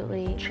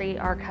absolutely treat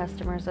our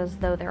customers as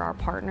though they're our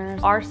partners.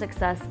 Our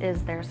success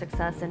is their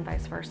success and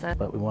vice versa.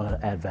 But we want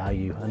to add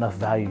value, enough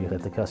value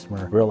that the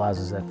customer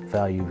realizes that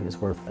value is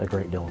worth a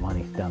great deal of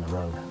money down the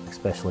road,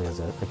 especially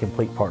as a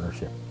complete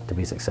partnership to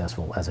be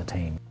successful as a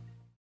team.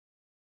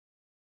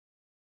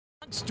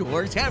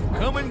 Stores have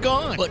come and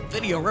gone, but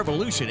Video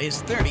Revolution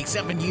is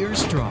 37 years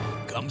strong.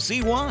 Come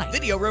see why.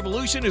 Video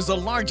Revolution is the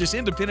largest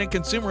independent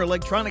consumer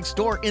electronics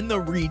store in the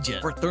region.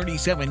 For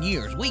 37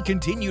 years, we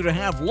continue to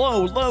have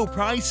low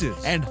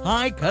prices and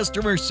high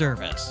customer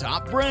service.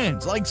 Top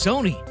brands like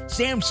Sony,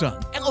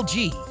 Samsung,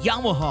 LG,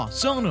 Yamaha,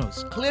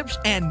 Sonos, Clips,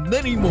 and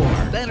many more.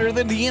 Better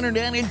than the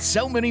internet in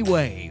so many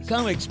ways.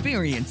 Come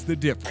experience the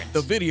difference.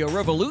 The Video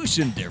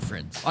Revolution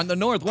difference on the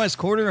northwest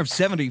corner of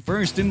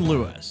 71st and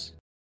Lewis.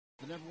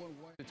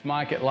 It's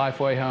Mike at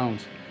Lifeway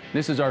Homes.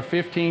 This is our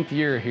 15th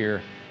year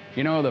here.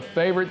 You know, the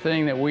favorite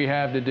thing that we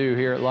have to do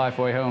here at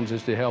Lifeway Homes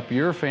is to help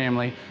your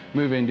family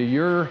move into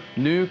your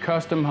new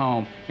custom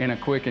home in a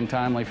quick and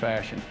timely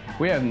fashion.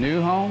 We have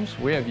new homes,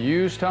 we have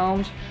used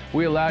homes,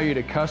 we allow you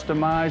to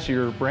customize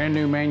your brand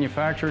new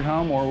manufactured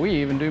home, or we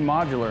even do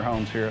modular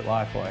homes here at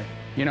Lifeway.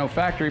 You know,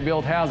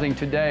 factory-built housing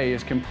today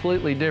is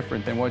completely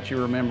different than what you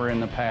remember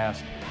in the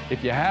past.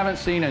 If you haven't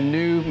seen a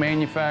new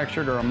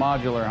manufactured or a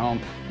modular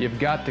home, you've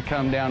got to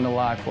come down to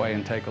Lifeway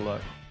and take a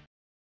look.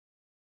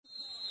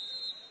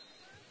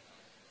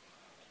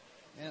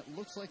 And it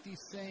looks like the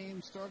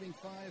same starting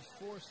five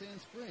for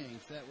Sand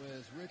Springs. That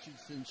was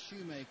Richardson,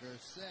 Shoemaker,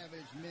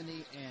 Savage,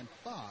 Minnie, and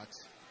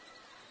Fox.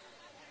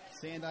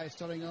 Sandeye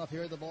starting off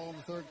here at the ball in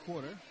the third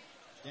quarter.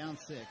 Down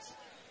 6.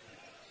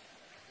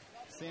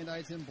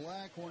 Sandeye's in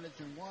black,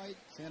 Hornets in white.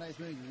 Sandeye's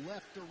moving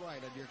left to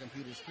right of your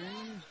computer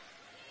screen.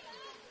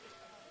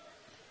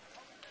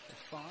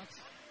 Fox,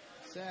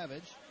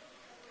 Savage,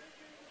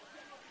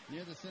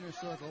 near the center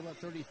circle, about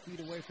 30 feet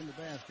away from the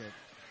basket.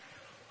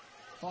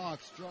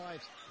 Fox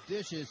drives,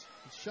 dishes,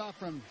 shot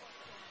from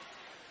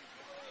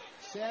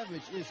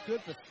Savage is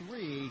good for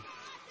 3,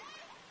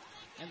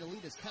 and the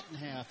lead is cut in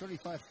half,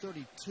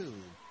 35-32.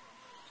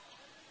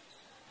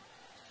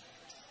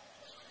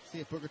 See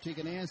if Booker T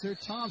can answer.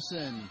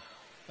 Thompson,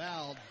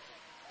 fouled.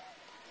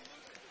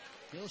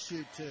 He'll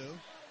shoot 2.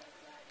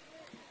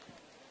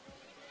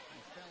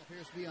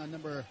 Appears to be on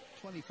number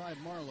 25,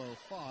 Marlowe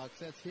Fox.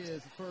 That's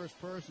his first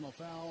personal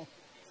foul.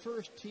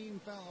 First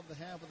team foul of the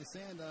half of the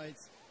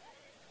Sandites.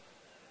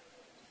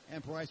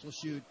 And Price will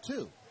shoot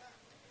 2.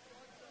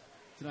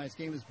 Tonight's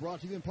game is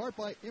brought to you in part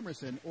by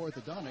Emerson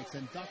Orthodontics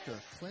and Dr.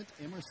 Clint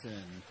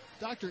Emerson.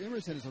 Dr.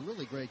 Emerson is a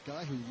really great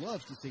guy who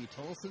loves to see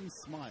Tulsans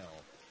smile.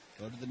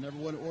 Go to the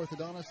 #1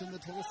 orthodontist in the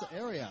Tulsa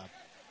area.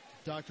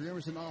 Dr.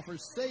 Emerson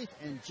offers safe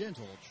and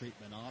gentle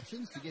treatment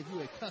options to give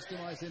you a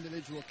customized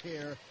individual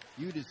care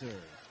you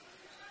deserve.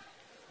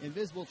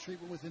 Invisible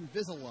treatment with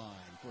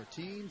Invisalign for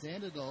teens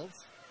and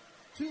adults.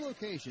 2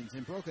 locations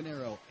in Broken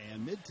Arrow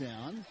and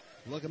Midtown.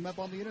 Look them up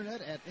on the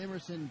internet at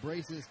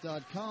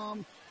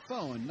emersonbraces.com.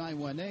 Phone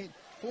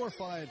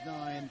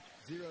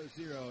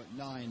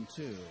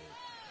 918-459-0092.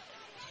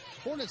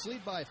 Hornets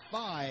lead by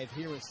 5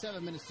 here with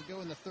 7 minutes to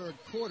go in the third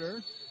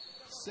quarter.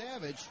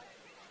 Savage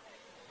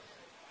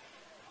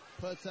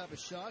puts up a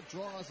shot,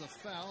 draws a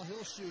foul.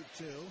 He'll shoot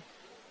 2.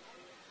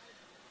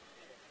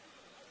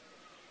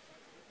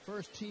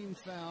 First team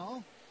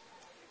foul.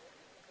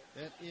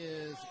 That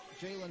is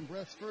Jalen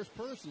Breath's first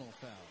personal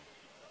foul.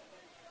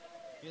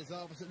 His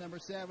opposite number,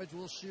 Savage,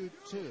 will shoot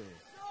 2.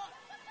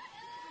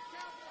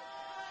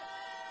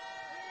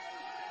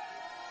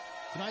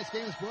 Tonight's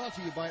game is brought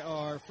to you by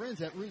our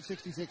friends at Route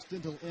 66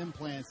 Dental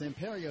Implants and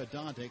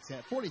Periodontics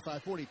at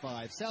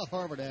 4545 South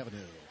Harvard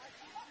Avenue.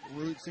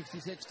 Route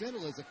 66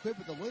 Dental is equipped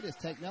with the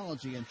latest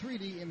technology in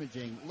 3D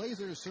imaging,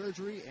 laser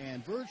surgery,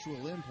 and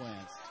virtual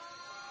implants.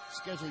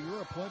 Schedule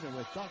your appointment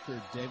with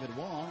Dr. David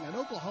Wong, an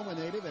Oklahoma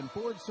native and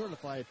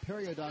board-certified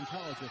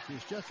periodontologist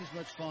who's just as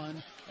much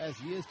fun as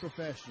he is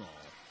professional.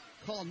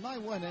 Call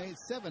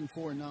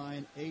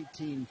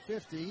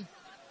 918-749-1850.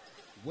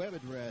 Web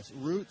address,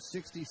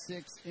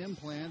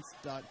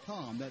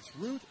 route66implants.com. That's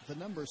route, the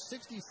number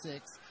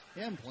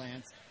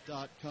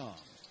 66implants.com.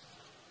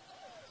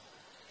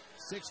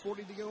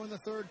 6:40 to go in the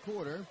third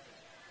quarter.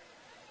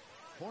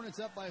 Hornets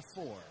up by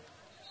 4.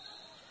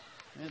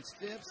 And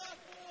Phipps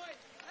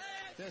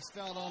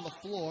fouled on the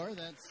floor.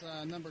 That's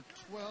number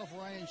 12,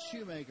 Ryan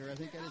Shoemaker. I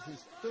think that is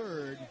his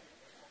third.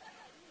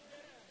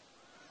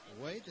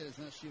 Wait, that is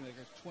not Shoemaker.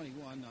 It's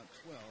 21, not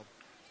 12.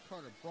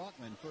 Carter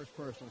Brockman, first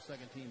personal,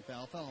 second team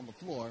foul. Foul on the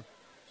floor.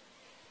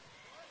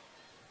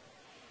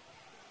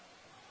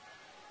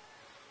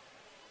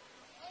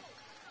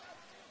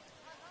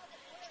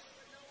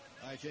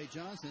 I.J.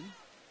 Johnson.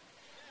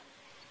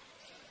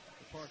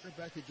 To Parker,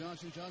 back to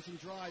Johnson. Johnson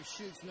drives,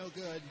 shoots, no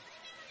good.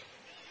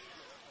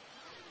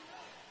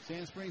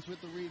 Sand Springs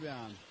with the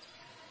rebound.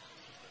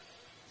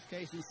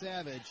 Casey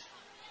Savage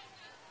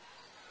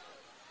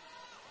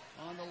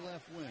on the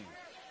left wing.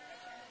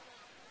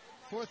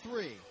 For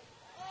 3.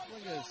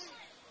 Look at this.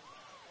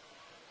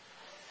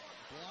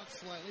 Blocked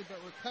slightly, but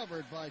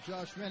recovered by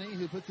Josh Rennie,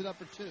 who puts it up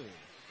for 2.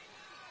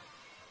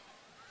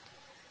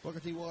 Booker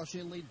T.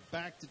 Washington lead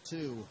back to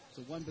 2. It's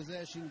a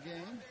one-possession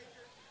game.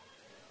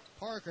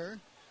 Parker.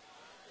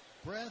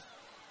 Breath.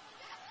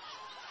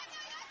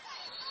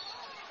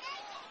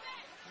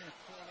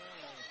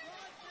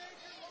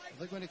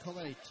 They're going to call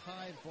that a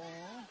tie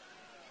ball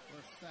or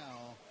a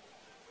foul.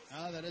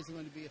 That isn't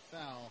going to be a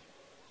foul.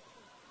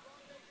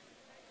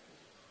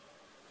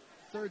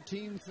 Third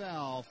team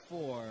foul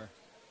for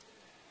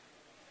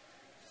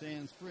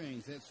Sand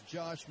Springs. That's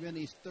Josh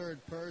Rennie's third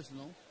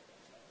personal.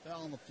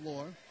 Foul on the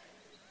floor.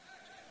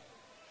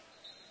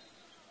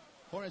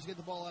 Hornets get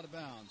the ball out of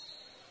bounds.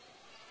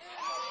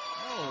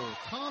 Oh,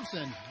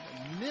 Thompson, a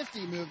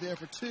nifty move there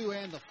for 2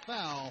 and the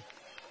foul.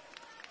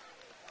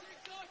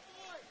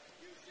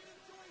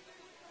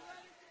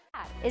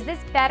 Is this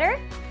better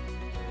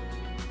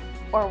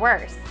or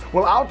worse?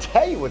 Well, I'll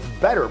tell you what's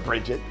better,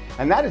 Bridget,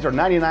 and that is our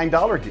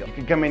 $99 deal. You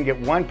can come in and get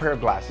 1 pair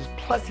of glasses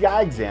plus the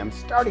eye exam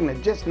starting at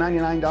just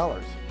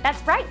 $99.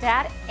 That's right,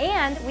 Dad.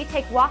 And we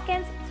take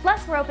walk-ins,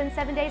 plus we're open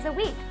 7 days a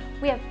week.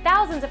 We have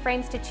thousands of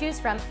frames to choose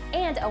from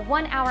and a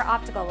 1-hour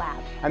optical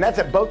lab. And that's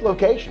at both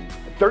locations,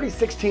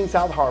 3016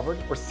 South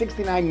Harvard or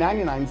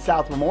 6999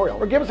 South Memorial.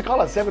 Or give us a call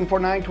at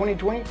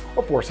 749-2020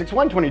 or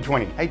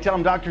 461-2020. Hey, tell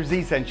them Dr.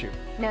 Z sent you.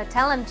 No,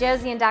 tell them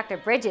Josie and Dr.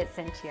 Bridget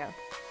sent you.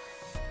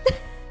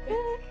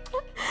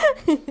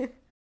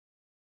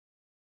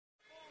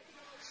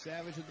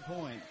 Savage at the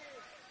point.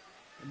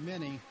 And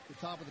Minnie, the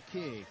top of the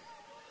key.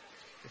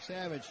 For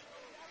Savage,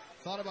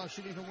 thought about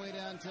shooting from way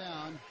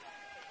downtown.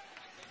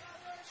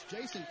 It's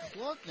Jason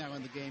Clark now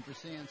in the game for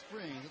Sand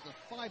Springs. It's a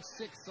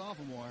 5'6"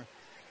 sophomore.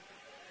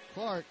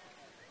 Clark.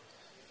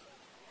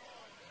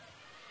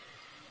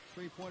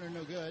 Three-pointer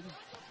no good.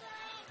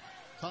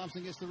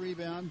 Thompson gets the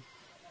rebound.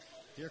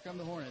 Here come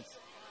the Hornets.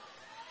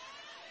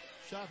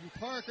 Shot from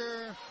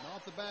Parker.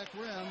 Off the back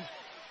rim.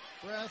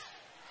 Breath.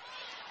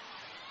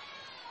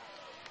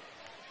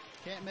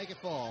 Can't make it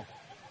fall.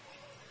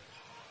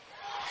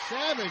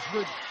 Savage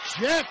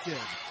rejected.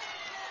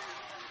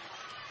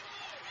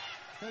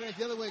 Trying to get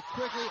the other way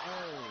quickly.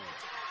 Oh.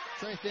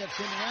 Trey Phipps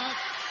in and out.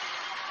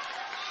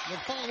 The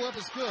follow-up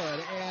is good.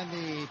 And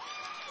the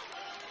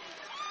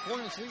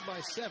Hornets lead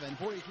by 7,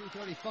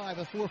 43-35,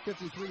 with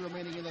 4:53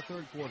 remaining in the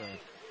third quarter.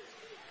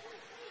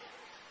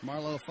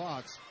 Marlo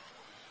Fox.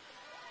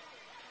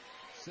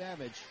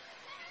 Savage.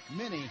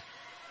 Minnie.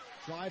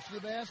 Drives to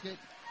the basket.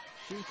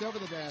 Shoots over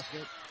the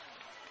basket.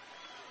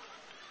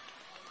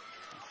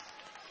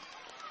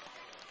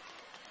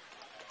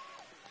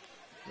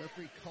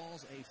 Referee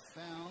calls a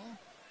foul.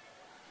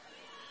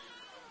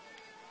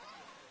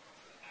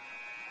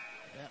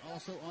 That also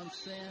also on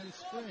Sand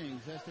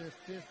Springs. That's their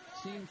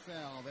 15th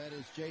foul. That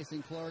is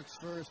Jason Clark's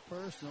first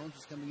personal,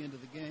 just coming into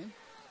the game.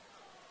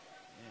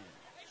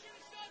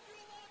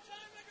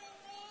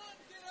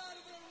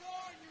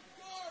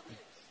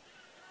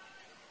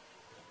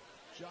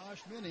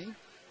 Josh Minnie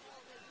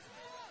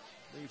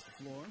leaves the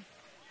floor.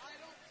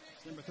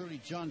 Number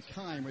 30, John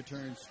Kime,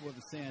 returns for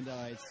the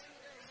Sandites.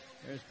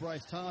 There's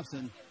Bryce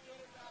Thompson.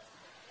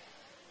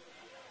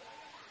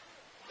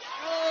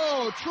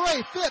 Oh,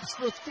 Trey Phipps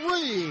for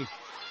three.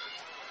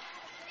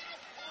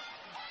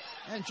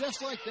 And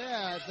just like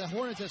that, the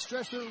Hornets have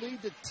stretched their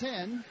lead to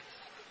 10.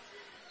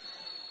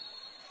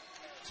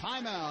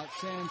 Timeout,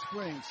 Sand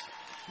Springs.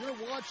 You're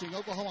watching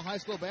Oklahoma High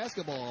School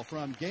basketball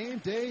from Game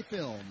Day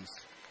Films.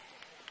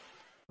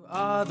 You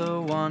are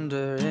the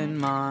wonder in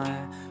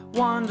my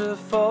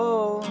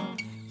wonderful.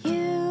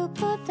 You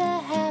put the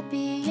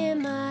happy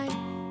in my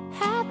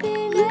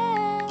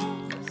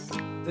happiness.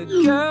 The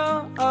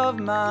girl of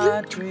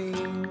my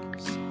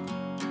dreams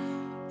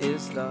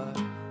is the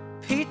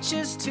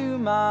peaches to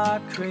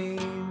my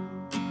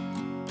cream.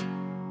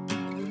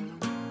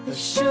 The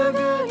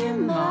sugar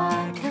in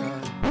my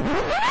cup.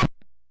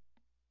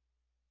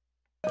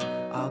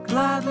 I'll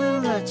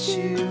gladly let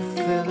you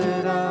fill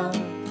it up.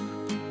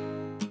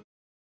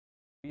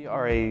 We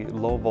are a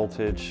low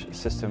voltage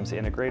systems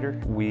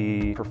integrator.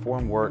 We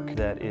perform work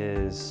that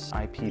is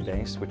IP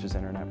based, which is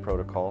internet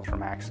protocol.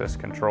 From access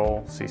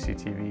control,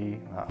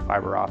 CCTV,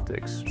 fiber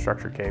optics,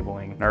 structured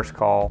cabling, nurse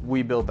call,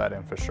 we build that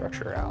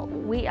infrastructure out.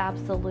 We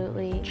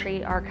absolutely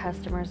treat our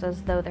customers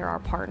as though they're our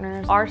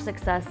partners. Our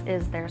success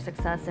is their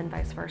success and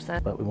vice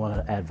versa. But we want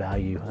to add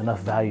value,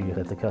 enough value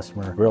that the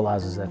customer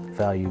realizes that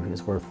value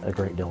is worth a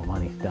great deal of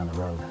money down the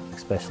road,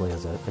 especially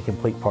as a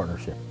complete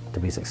partnership to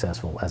be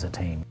successful as a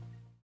team.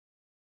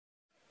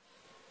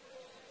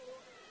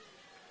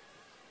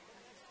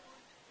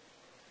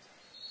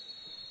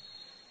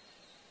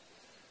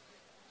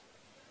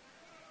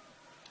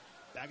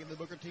 Back in the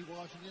Booker T.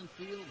 Washington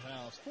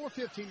Fieldhouse.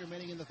 4:15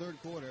 remaining in the third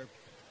quarter.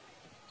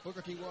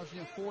 Booker T.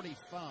 Washington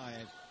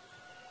 45.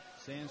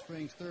 Sand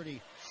Springs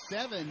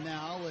 37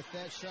 now with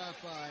that shot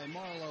by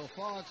Marlo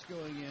Fox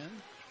going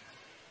in.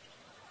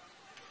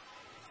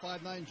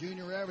 5'9"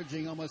 junior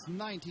averaging almost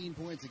 19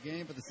 points a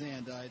game for the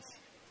Sandites.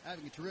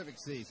 Having a terrific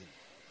season.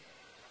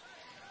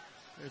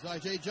 There's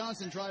I.J.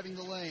 Johnson driving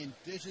the lane.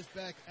 Dishes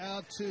back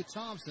out to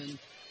Thompson.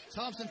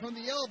 Thompson from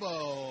the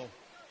elbow.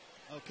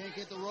 Oh, can't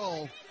get the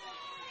roll.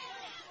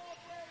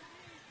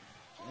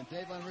 And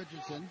Davon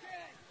Richardson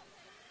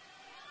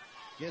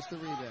gets the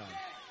rebound.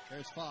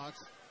 There's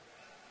Fox.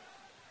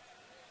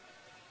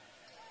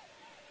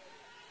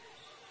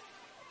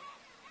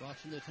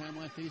 Fox from the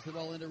timeline, feeds the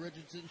ball into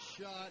Richardson.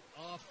 Shot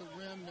off the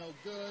rim, no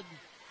good.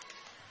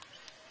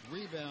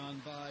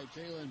 Rebound by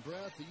Jalen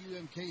Breath, the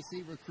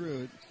UMKC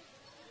recruit.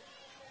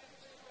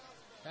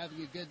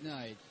 Having a good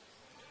night.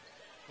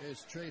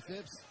 There's Trey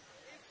Phipps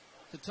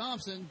to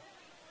Thompson.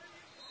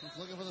 He's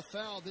looking for the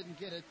foul, didn't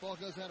get it. Ball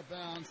goes out of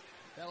bounds.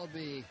 That'll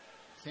be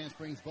Sand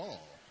Springs ball.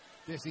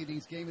 This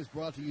evening's game is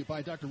brought to you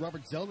by Dr.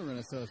 Robert Zellner and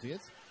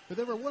Associates. With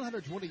over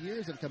 120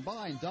 years of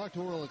combined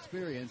doctoral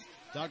experience,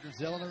 Dr.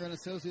 Zellner and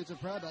Associates are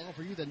proud to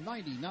offer you the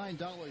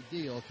 $99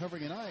 deal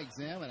covering an eye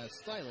exam and a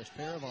stylish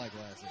pair of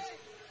eyeglasses.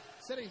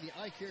 Setting the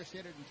eye care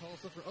standard in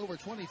Tulsa for over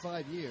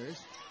 25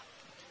 years.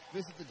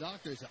 Visit the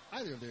doctors at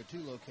either of their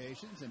two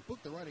locations and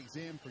book the right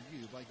exam for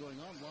you by going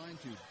online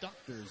to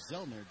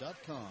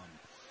drzellner.com.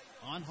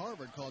 On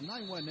Harvard, call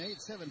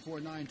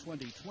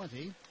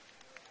 918-749-2020.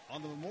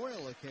 On the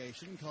Memorial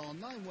location, call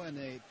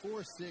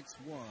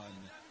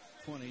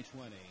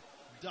 918-461-2020.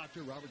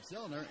 Dr. Robert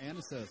Zellner and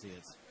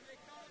Associates.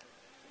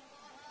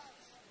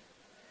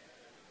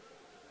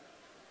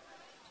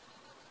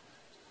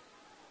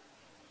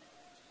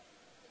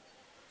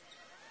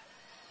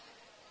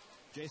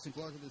 Jason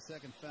Clark with his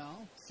second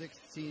foul,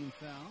 16th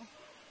foul.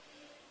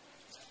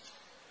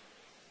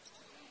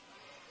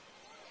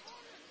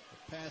 The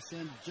pass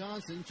in to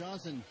Johnson.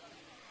 Johnson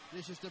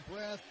dishes to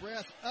Breath.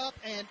 Breath up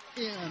and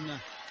in.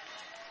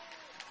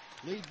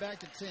 Lead back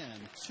to 10.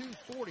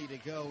 2:40 to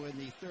go in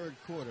the third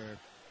quarter.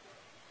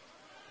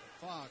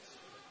 Fox.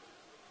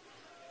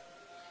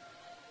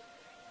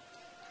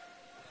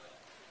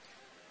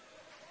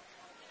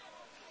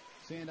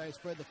 Sandites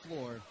spread the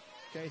floor.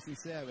 Casey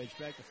Savage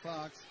back to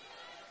Fox.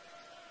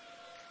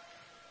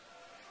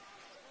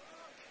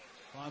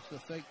 Fox to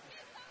fake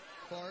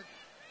Clark.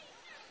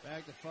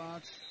 Back to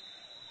Fox.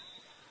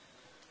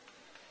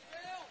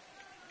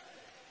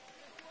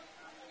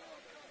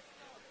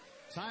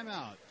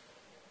 Timeout.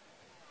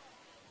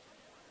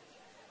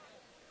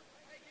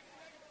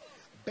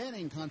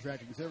 Banning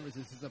Contracting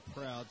Services is a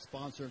proud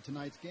sponsor of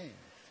tonight's game.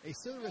 A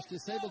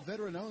service-disabled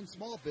veteran-owned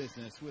small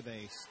business with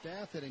a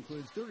staff that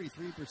includes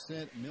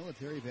 33%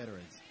 military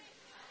veterans.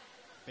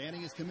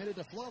 Banning is committed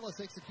to flawless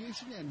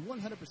execution and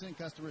 100%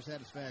 customer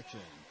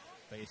satisfaction.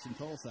 Based in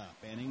Tulsa,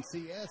 Banning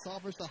CS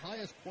offers the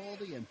highest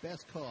quality and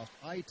best cost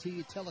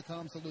IT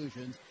telecom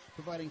solutions,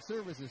 providing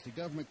services to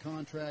government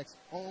contracts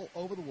all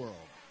over the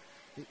world.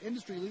 The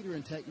industry leader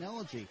in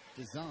technology,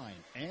 design,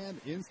 and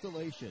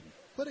installation.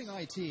 Putting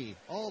IT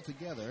all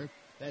together.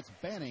 That's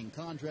Banning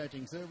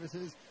Contracting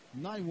Services,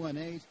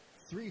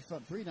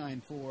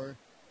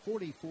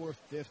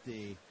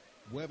 918-394-4450.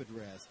 Web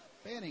address,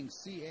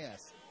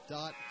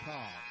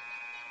 banningcs.com.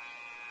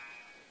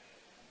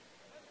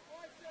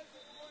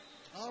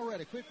 All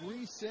right, a quick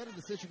reset of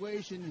the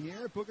situation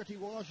here. Booker T.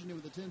 Washington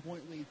with a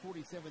 10-point lead,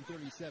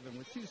 47-37,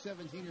 with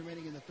 2:17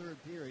 remaining in the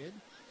third period.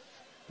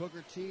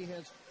 Booker T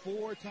has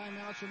 4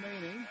 timeouts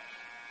remaining.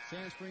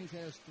 Sand Springs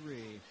has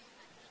 3.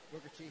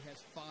 Booker T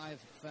has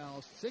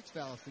 6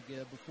 fouls to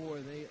give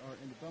before they are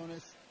in the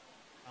bonus.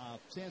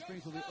 Sand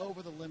Springs will be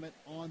over the limit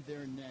on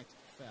their next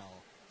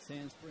foul.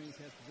 Sand Springs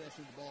has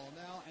possession of the ball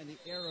now, and the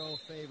arrow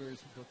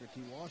favors Booker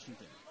T.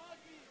 Washington.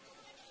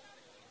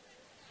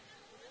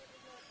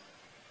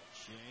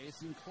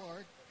 Jason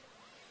Clark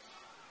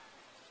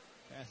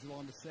passes it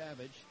on to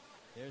Savage.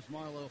 There's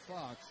Marlo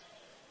Fox.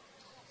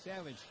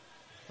 Savage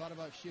thought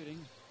about shooting.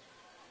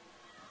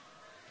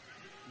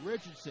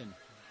 Richardson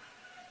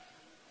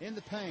in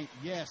the paint,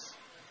 yes.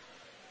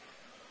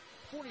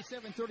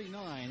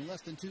 47-39,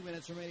 less than 2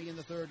 minutes remaining in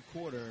the third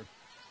quarter.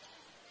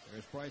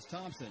 There's Bryce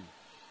Thompson.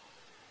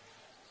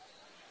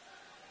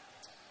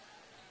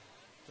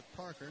 To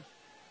Parker.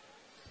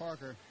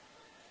 Parker.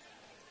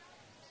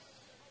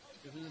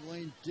 Goes into the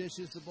lane,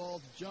 dishes the ball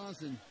to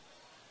Johnson.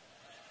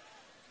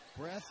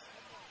 Breath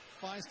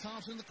finds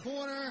Thompson in the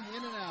corner,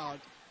 in and out.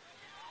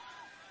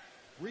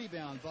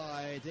 Rebound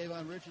by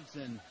Davon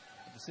Richardson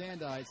of the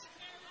Sandites.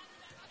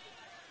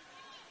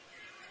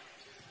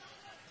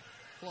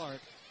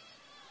 Clark.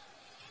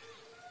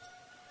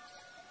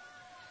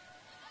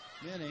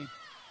 Minnie.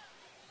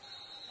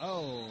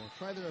 Oh,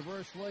 try the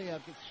reverse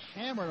layup. Gets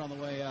hammered on the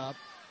way up.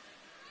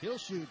 He'll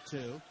shoot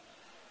 2.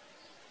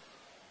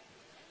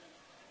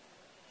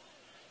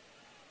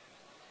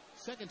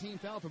 Second team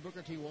foul for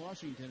Booker T.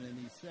 Washington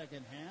in the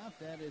second half.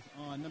 That is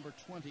on number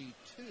 22,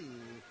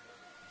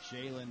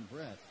 Jalen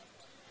Brett.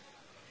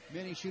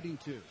 Minnie shooting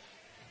 2.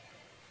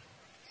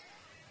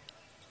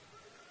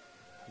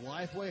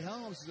 Lifeway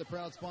Homes is a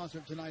proud sponsor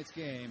of tonight's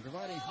game,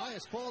 providing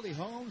highest quality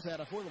homes at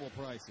affordable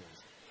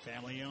prices.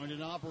 Family owned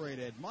and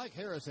operated, Mike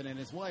Harrison and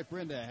his wife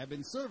Brenda have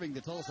been serving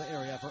the Tulsa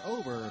area for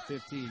over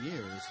 15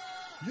 years.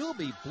 You'll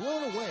be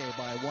blown away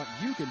by what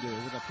you can do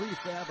with a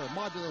prefab or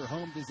modular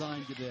home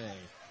design today.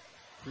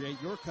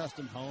 Create your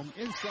custom home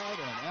inside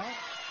and out,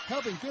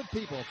 helping good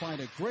people find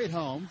a great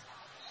home.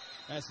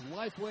 That's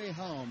Lifeway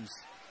Homes.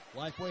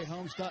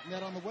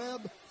 LifewayHomes.net on the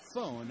web.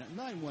 Phone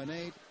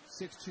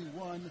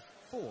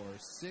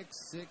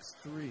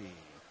 918-621-4663.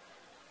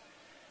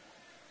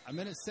 A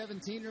minute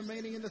 17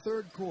 remaining in the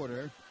third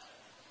quarter.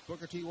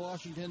 Booker T.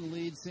 Washington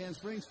leads Sand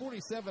Springs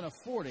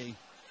 47-40.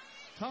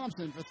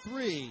 Thompson for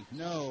 3.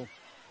 No.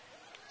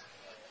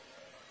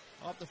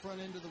 Off the front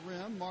end of the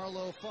rim.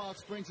 Marlo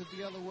Fox brings it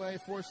the other way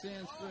for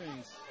Sand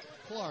Springs.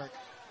 Clark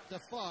to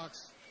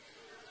Fox.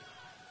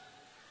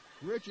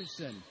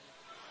 Richardson.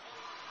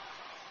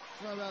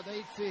 From about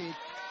 8 feet.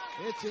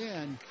 It's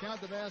in. Count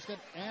the basket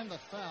and the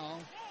foul.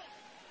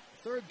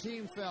 Third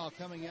team foul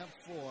coming up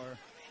for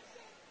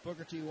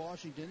Booker T.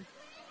 Washington.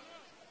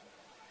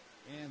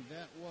 And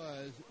that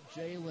was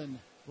Jalen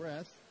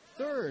Brett.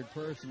 Third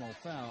personal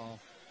foul.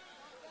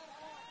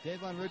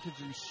 Davon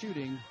Richardson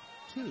shooting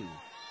 2.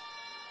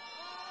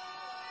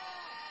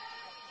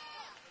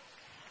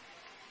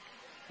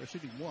 They're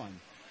shooting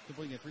 1,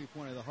 completing a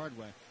 3-pointer the hard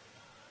way.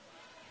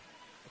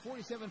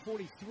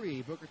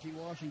 47-43, Booker T.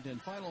 Washington.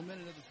 Final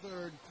minute of the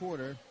third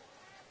quarter.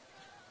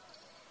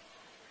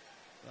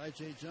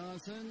 I.J.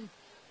 Johnson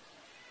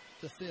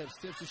to Phipps.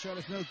 Phipps' shot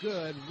is no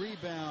good.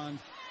 Rebound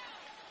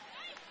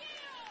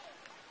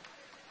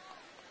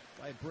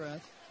by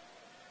Brett.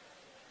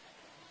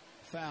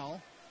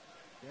 Foul.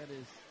 That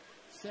is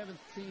 7th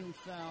team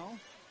foul.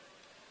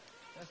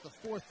 That's the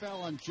 4th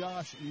foul on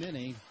Josh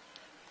Minnie.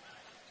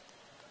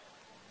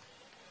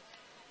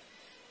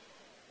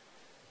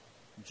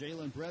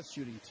 Jalen Brett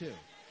shooting 2.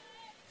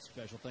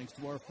 Special thanks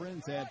to our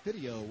friends at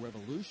Video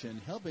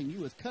Revolution, helping you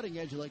with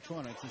cutting-edge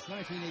electronics since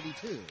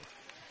 1982.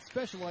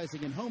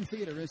 Specializing in home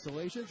theater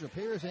installations,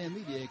 repairs, and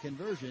media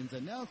conversions,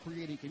 and now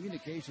creating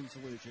communication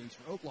solutions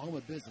for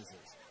Oklahoma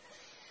businesses.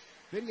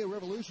 Video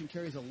Revolution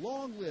carries a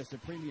long list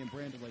of premium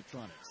brand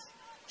electronics.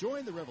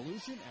 Join the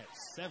revolution at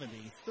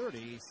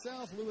 7030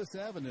 South Lewis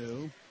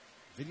Avenue.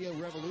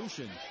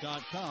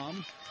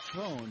 VideoRevolution.com.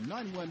 Phone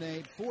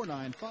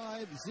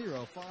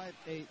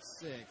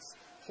 918-495-0586.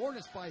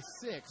 Hornets by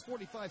 6.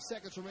 45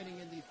 seconds remaining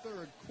in the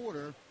third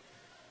quarter.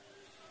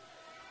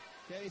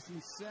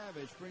 Casey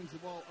Savage brings the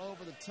ball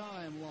over the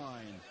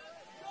timeline.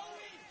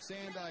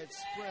 Sandites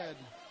spread.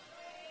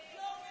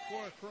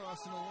 4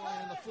 across in the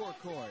line in the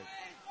forecourt.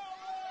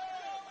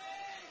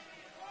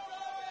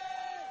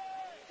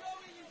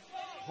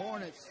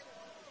 Hornets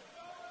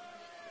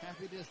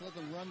happy to just let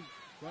them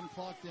run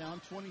clock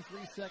down.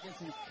 23 seconds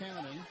and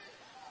counting.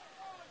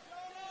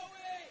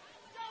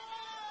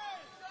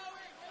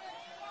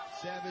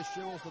 Savage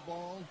dribbles the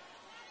ball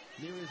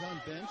near his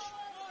own bench.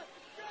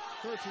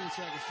 13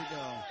 seconds to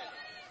go.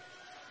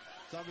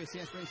 It's obvious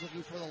Sand Springs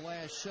looking for the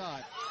last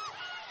shot.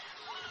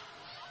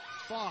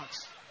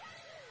 Fox.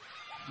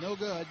 No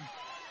good.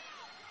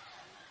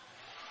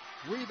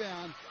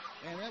 Rebound,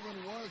 and that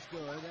one was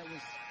good. That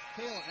was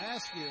Kale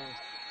Askew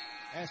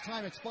as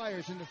time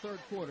expires in the third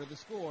quarter. The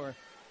score,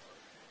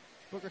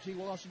 Booker T.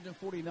 Washington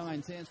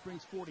 49, Sand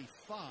Springs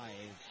 45.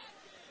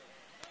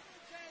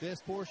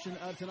 This portion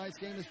of tonight's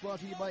game is brought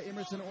to you by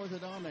Emerson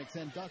Orthodontics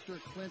and Dr.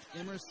 Clint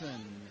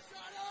Emerson.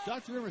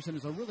 Dr. Emerson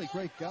is a really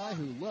great guy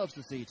who loves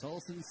to see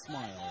Tulsans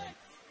smile.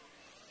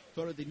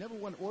 Voted the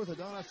 #1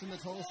 orthodontist in the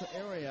Tulsa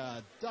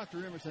area,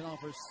 Dr. Emerson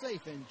offers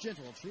safe and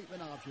gentle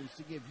treatment options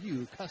to give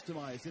you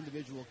customized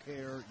individual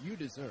care you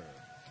deserve.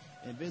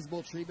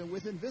 Invisible treatment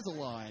with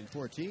Invisalign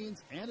for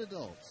teens and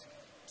adults.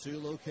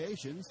 2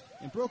 locations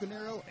in Broken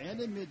Arrow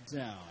and in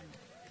Midtown.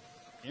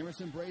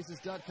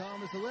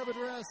 EmersonBraces.com is the web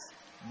address.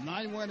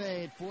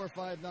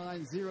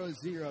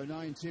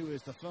 918-459-0092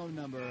 is the phone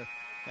number.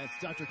 That's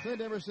Dr.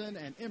 Clint Emerson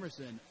and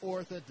Emerson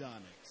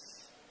Orthodontics.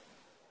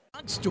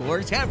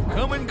 Stores have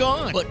come and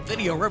gone, but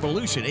Video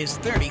Revolution is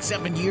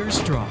 37 years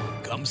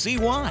strong. Come see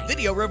why.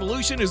 Video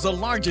Revolution is the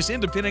largest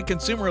independent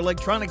consumer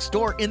electronics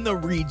store in the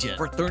region.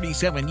 For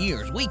 37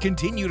 years, we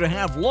continue to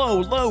have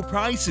low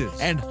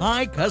prices and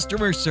high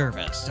customer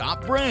service.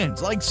 Top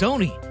brands like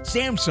Sony,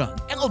 Samsung,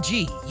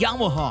 LG,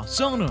 Yamaha,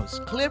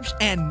 Sonos, Clips,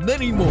 and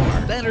many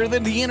more. Better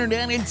than the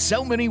internet in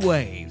so many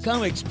ways.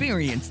 Come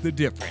experience the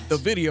difference. The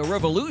Video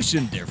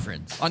Revolution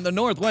difference on the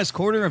northwest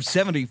corner of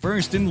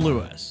 71st and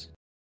Lewis.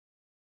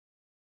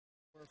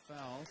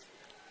 Fouls.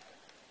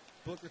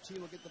 Booker T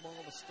will get the ball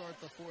to start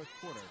the fourth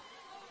quarter.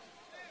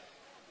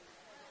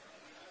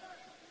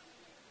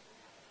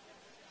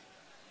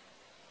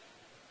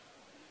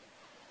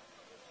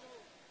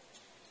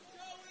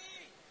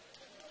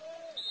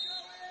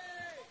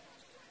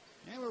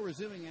 And we're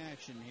resuming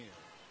action here.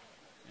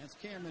 That's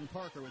Cameron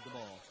Parker with the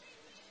ball.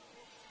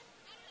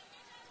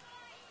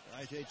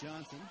 I.J.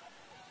 Johnson.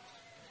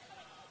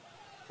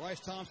 Bryce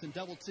Thompson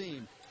double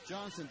team.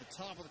 Johnson at the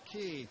top of the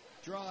key.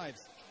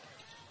 Drives.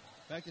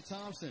 Back to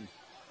Thompson.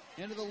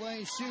 Into the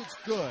lane. Shoots.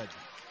 Good.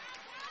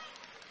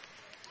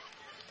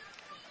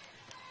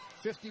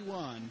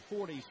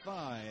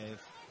 51-45.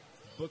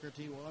 Booker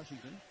T.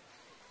 Washington.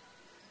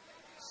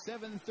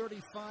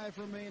 7:35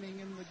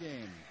 remaining in the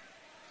game.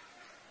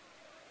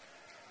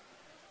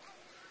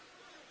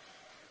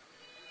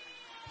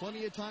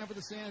 Plenty of time for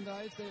the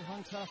Sandites. They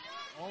hung tough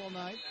all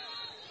night.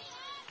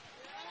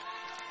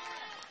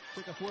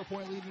 Took a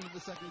 4-point lead into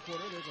the second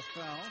quarter. There's a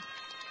foul.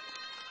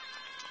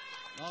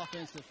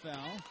 Offensive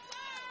foul.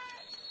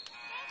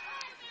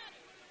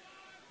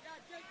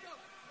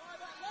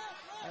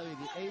 That'll be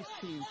the 8th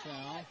team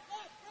foul.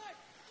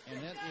 And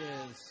that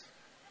is,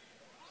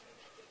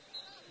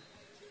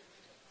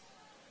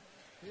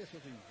 I guess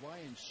it's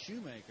Ryan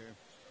Shoemaker.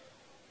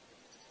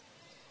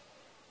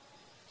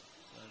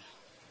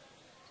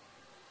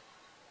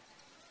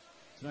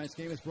 Tonight's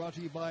game is brought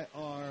to you by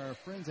our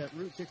friends at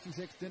Route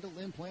 66 Dental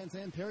Implants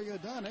and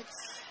Periodontics.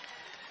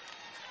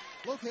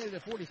 Located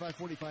at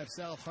 4545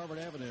 South Harvard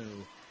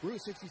Avenue,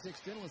 Route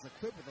 66 Dental is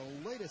equipped with the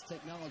latest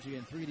technology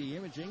in 3D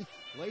imaging,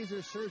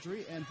 laser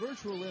surgery, and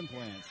virtual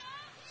implants.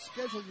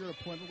 Schedule your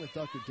appointment with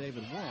Dr.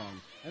 David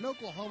Wong, an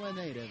Oklahoma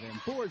native and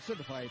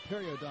board-certified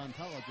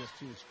periodontologist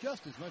who is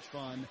just as much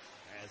fun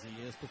as he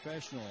is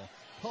professional.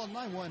 Call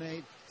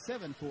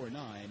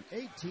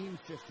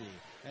 918-749-1850.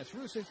 That's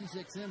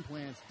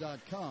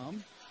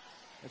Route66implants.com.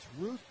 That's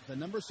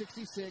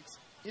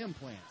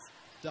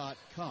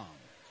Route66implants.com.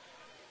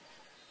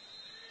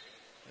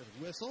 There's a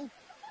whistle.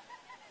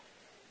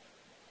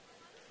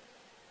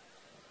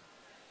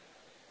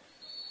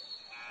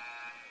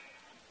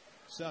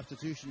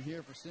 Substitution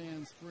here for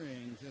Sand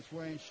Springs. That's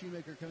Ryan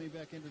Shoemaker coming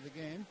back into the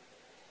game.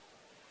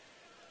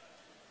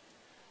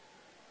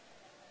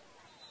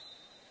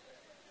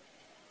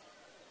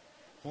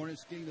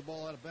 Hornets getting the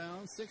ball out of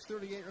bounds.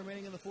 6:38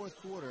 remaining in the fourth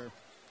quarter.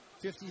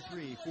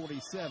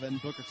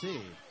 53-47, Booker T.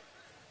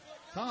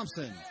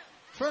 Thompson,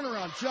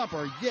 turnaround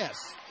jumper,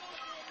 yes.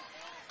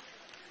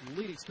 The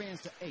lead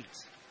expands to 8.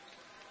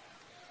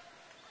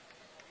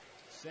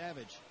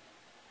 Savage.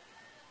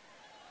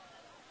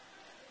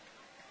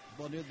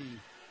 Ball near the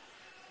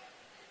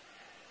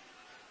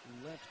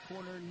left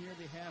corner, near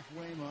the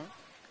halfway mark.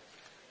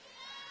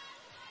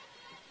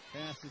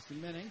 Passes to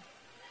Minnie.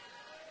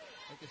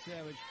 Look at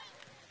Savage.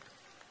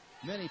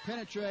 Minnie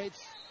penetrates,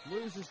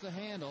 loses the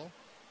handle.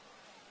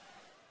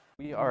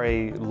 We are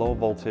a low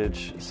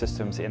voltage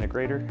systems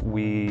integrator.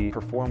 We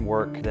perform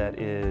work that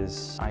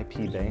is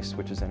IP based,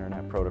 which is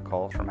internet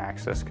protocol. From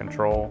access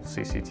control,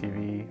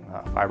 CCTV,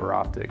 fiber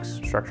optics,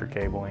 structured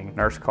cabling,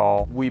 nurse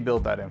call, we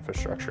build that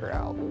infrastructure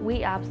out.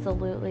 We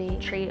absolutely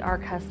treat our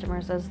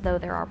customers as though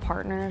they're our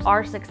partners.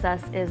 Our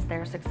success is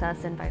their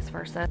success and vice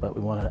versa. But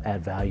we want to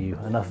add value,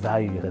 enough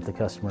value that the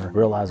customer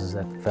realizes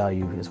that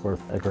value is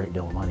worth a great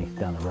deal of money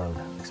down the road,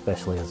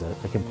 especially as a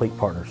complete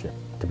partnership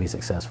to be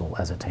successful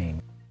as a team.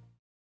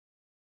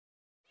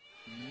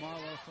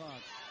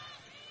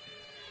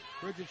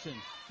 Richardson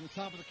to the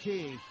top of the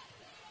key.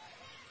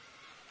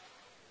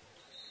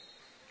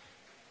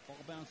 Ball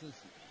bounces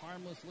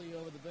harmlessly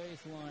over the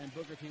baseline.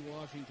 Booker T.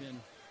 Washington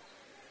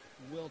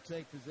will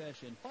take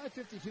possession.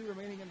 5:52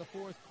 remaining in the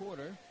fourth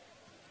quarter.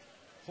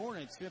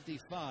 Hornets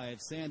 55,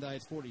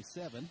 Sandites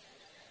 47.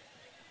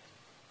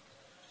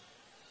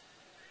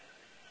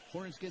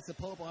 Hornets gets the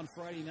Pope on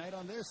Friday night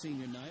on their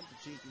senior night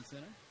at Chieftain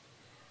Center.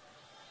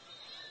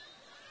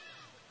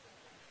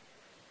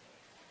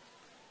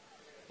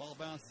 Ball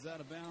bounces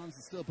out of bounds.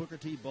 It's still Booker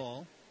T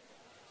ball.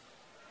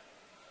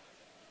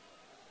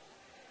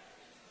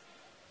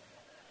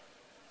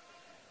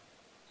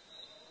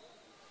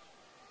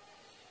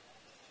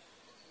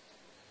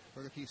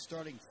 Booker T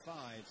starting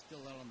 5, still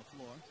out on the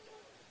floor.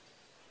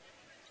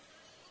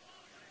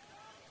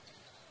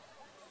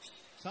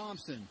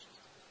 Thompson,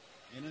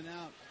 in and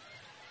out.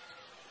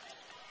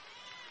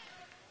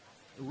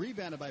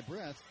 Rebounded by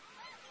Breath.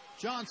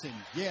 Johnson,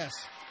 yes.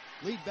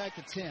 Lead back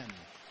to 10.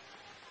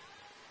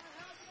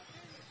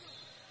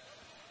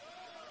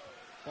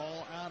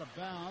 Ball out of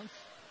bounds.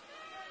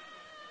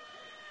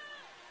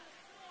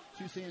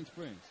 To Sand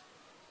Springs.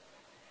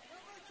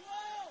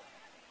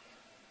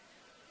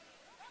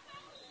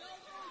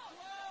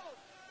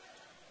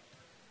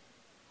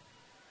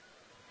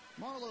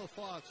 Marlo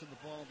Fox with the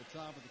ball at the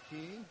top of the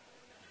key.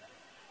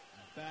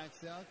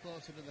 Backs out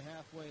closer to the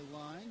halfway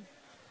line.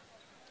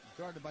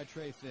 Guarded by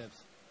Trey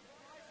Phipps.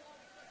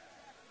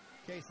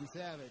 Casey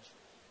Savage.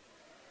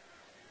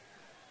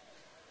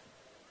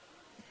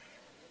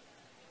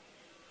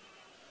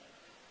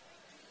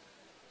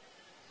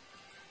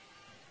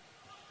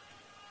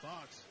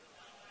 Fox.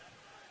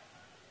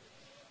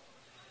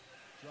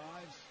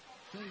 Drives.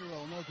 Finger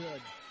roll, no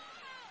good.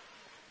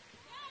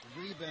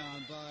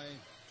 Rebound by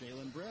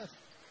Jalen Breath.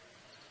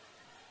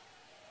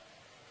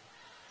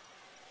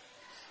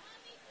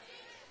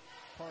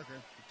 Parker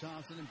to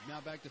Thompson, and now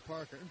back to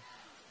Parker.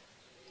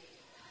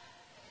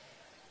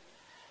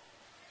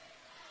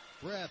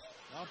 Breath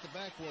off the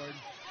backboard.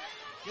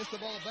 Gets the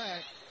ball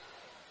back.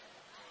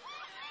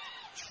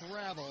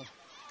 Travel.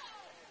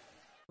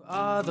 You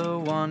are the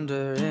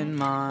wonder in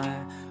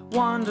my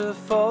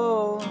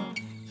wonderful.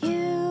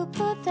 You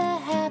put the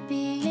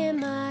happy in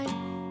my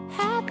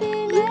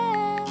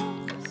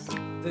happiness.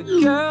 The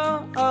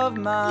girl of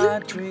my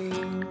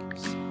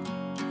dreams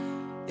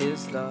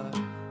is the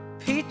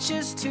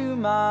peaches to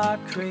my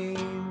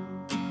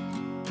cream.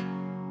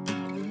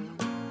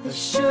 The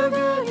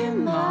sugar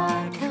in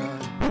my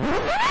cup.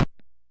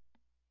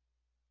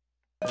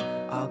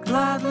 I'll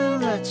gladly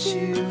let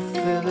you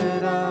fill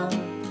it up.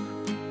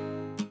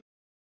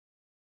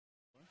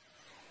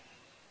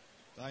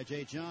 By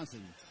Jay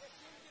Johnson.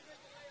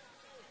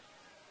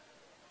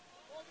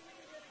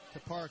 To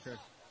Parker.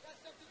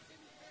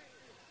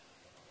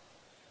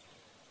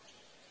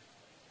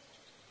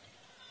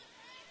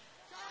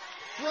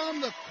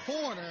 From the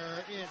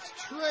corner, it's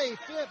Trey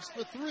Phipps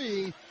for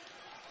 3.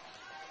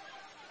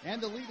 And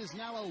the lead is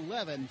now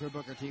 11 for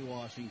Booker T.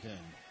 Washington.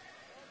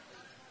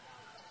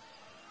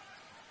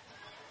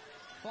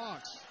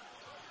 Fox.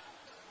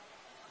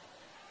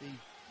 The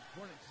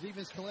Hornets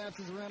defense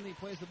collapses around him. He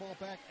plays the ball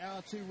back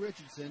out to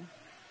Richardson.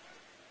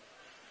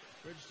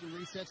 Richardson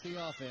resets the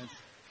offense.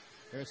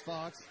 There's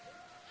Fox.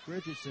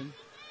 Richardson.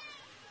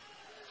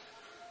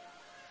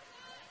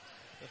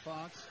 To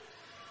Fox.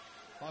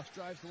 Fox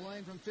drives the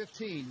lane from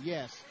 15.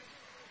 Yes.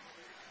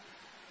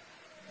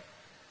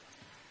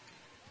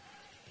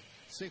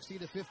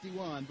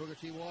 60-51. Booker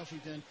T.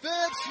 Washington.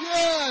 Phipps,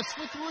 yes,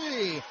 for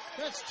 3.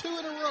 That's 2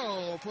 in a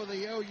row for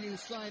the OU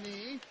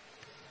signee.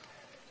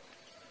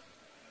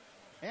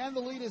 And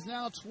the lead is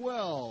now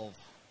 12.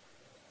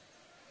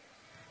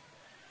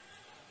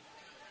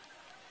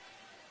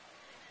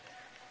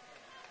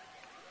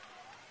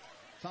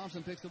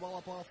 Thompson picks the ball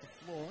up off the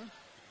floor.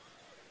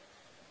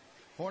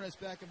 Hornets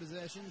back in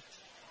possession.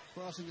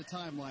 Crossing the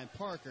timeline.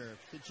 Parker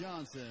to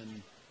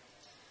Johnson.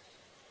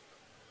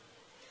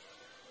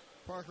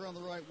 Parker on the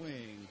right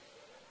wing.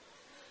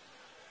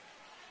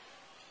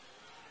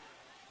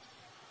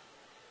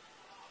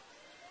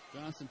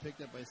 Johnson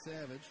picked up by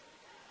Savage.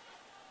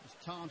 There's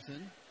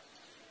Thompson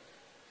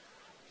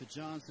to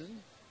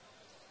Johnson.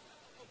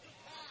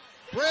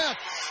 Breath,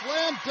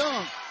 slam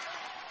dunk.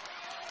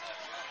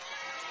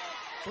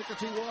 Booker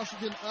T.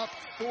 Washington up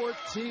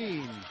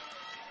 14.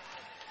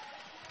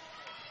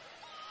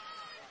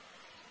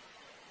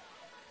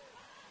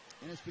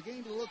 And it's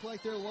beginning to look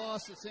like their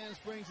loss at Sand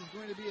Springs is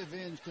going to be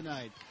avenged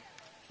tonight.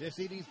 This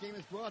evening's game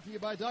is brought to you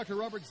by Dr.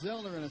 Robert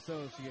Zellner and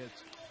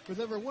Associates. With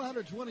over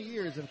 120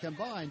 years of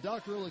combined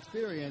doctoral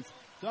experience,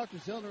 Dr.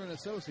 Zellner and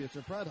Associates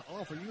are proud to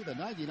offer you the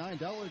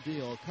 $99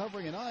 deal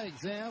covering an eye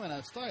exam and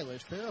a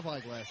stylish pair of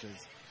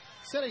eyeglasses.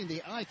 Setting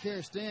the eye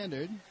care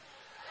standard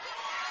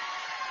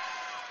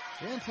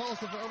in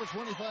Tulsa for over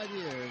 25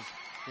 years.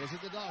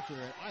 Visit the doctor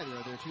at either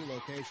of their 2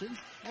 locations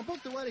and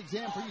book the right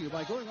exam for you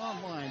by going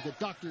online to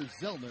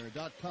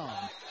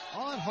drzellner.com.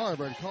 On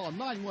Harvard, call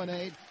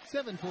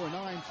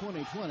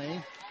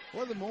 918-749-2020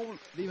 or the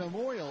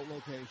Memorial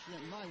location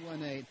at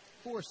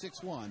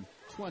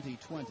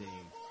 918-461-2020.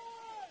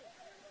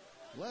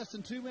 Less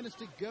than 2 minutes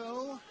to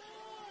go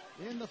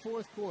in the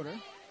fourth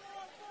quarter.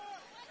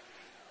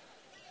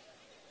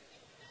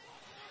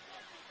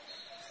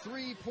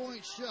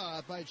 three-point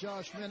shot by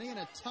Josh Minnie and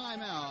a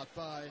timeout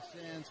by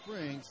Sand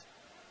Springs.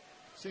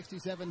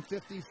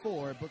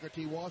 67-54, Booker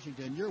T.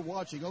 Washington. You're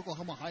watching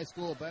Oklahoma High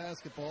School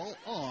basketball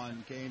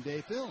on Game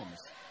Day Films.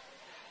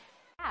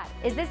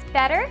 Is this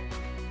better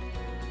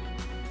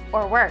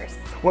or worse?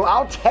 Well,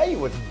 I'll tell you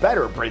what's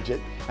better, Bridget,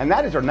 and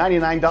that is our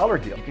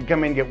 $99 deal. You can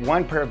come in and get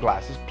one pair of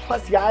glasses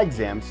plus the eye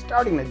exam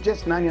starting at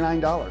just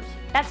 $99.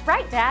 That's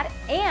right, Dad.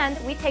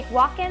 And we take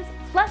walk-ins,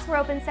 plus we're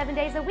open 7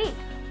 days a week.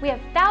 We have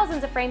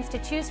thousands of frames to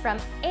choose from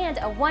and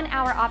a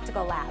 1-hour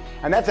optical lab.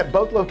 And that's at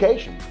both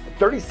locations,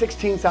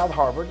 3016 South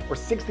Harvard or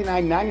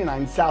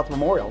 6999 South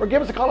Memorial. Or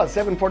give us a call at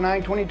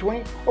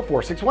 749-2020 or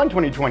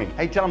 461-2020.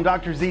 Hey, tell them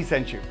Dr. Z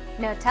sent you.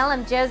 No, tell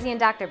them Josie and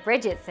Dr.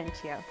 Bridget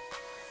sent you.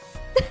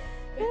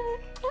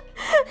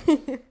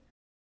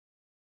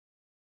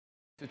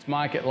 It's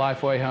Mike at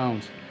Lifeway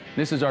Homes.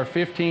 This is our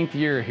 15th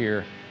year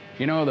here.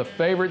 You know, the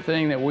favorite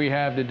thing that we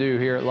have to do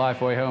here at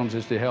Lifeway Homes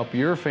is to help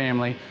your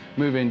family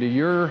move into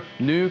your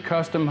new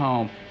custom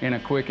home in a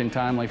quick and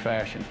timely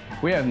fashion.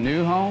 We have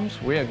new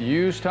homes, we have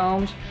used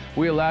homes,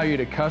 we allow you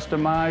to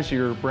customize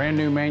your brand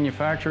new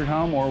manufactured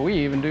home, or we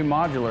even do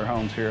modular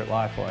homes here at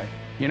Lifeway.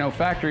 You know,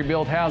 factory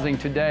built housing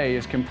today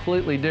is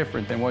completely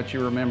different than what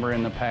you remember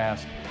in the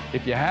past.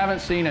 If you haven't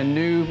seen a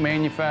new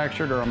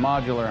manufactured or a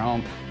modular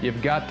home,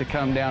 you've got to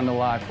come down to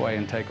Lifeway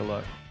and take a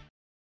look.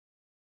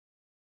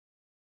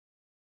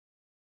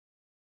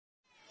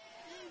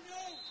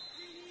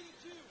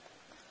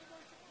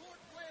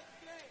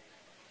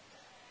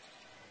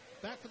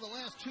 Back for the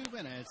last 2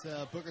 minutes,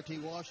 Booker T.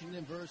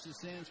 Washington versus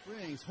Sand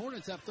Springs.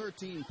 Hornets up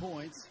 13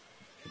 points.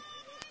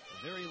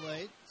 Very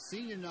late.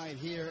 Senior night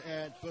here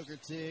at Booker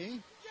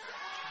T.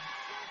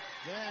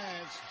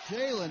 That's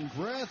Jalen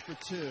Breath for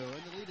 2, and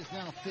the lead is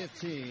now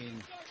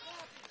 15.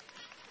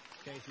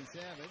 Casey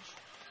Savage.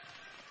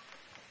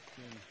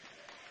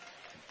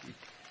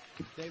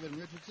 David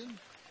Richardson.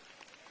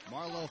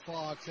 Marlo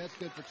Fox, that's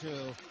good for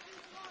 2.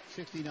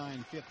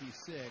 69-56,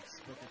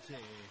 Booker T.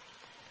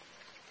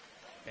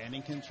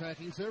 Banning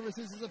Contracting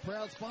Services is a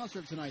proud sponsor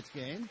of tonight's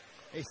game.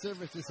 A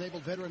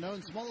service-disabled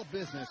veteran-owned small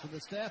business with a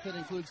staff that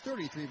includes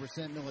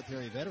 33%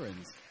 military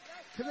veterans.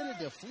 Committed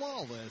to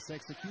flawless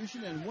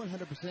execution and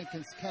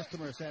 100%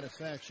 customer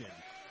satisfaction.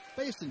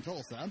 Based in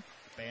Tulsa,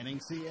 Banning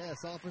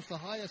CS offers the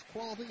highest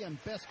quality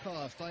and best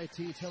cost IT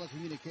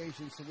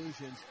telecommunications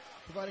solutions,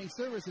 providing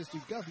services to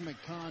government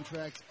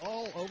contracts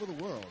all over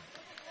the world.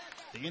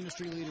 The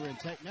industry leader in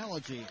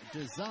technology,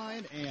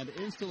 design, and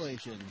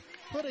installation.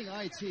 Putting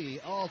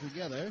IT all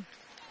together.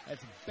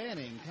 That's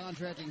Banning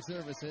Contracting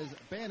Services,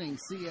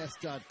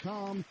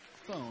 BanningCS.com.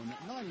 Phone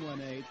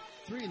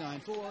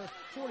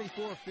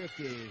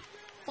 918-394-4450.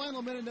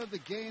 Final minute of the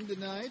game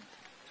tonight.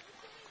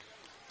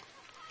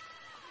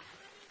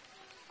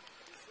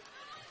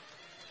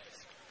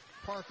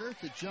 Parker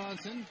to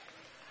Johnson.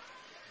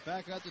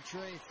 Back out to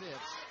Trey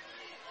Phipps.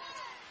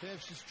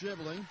 Phipps just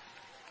dribbling.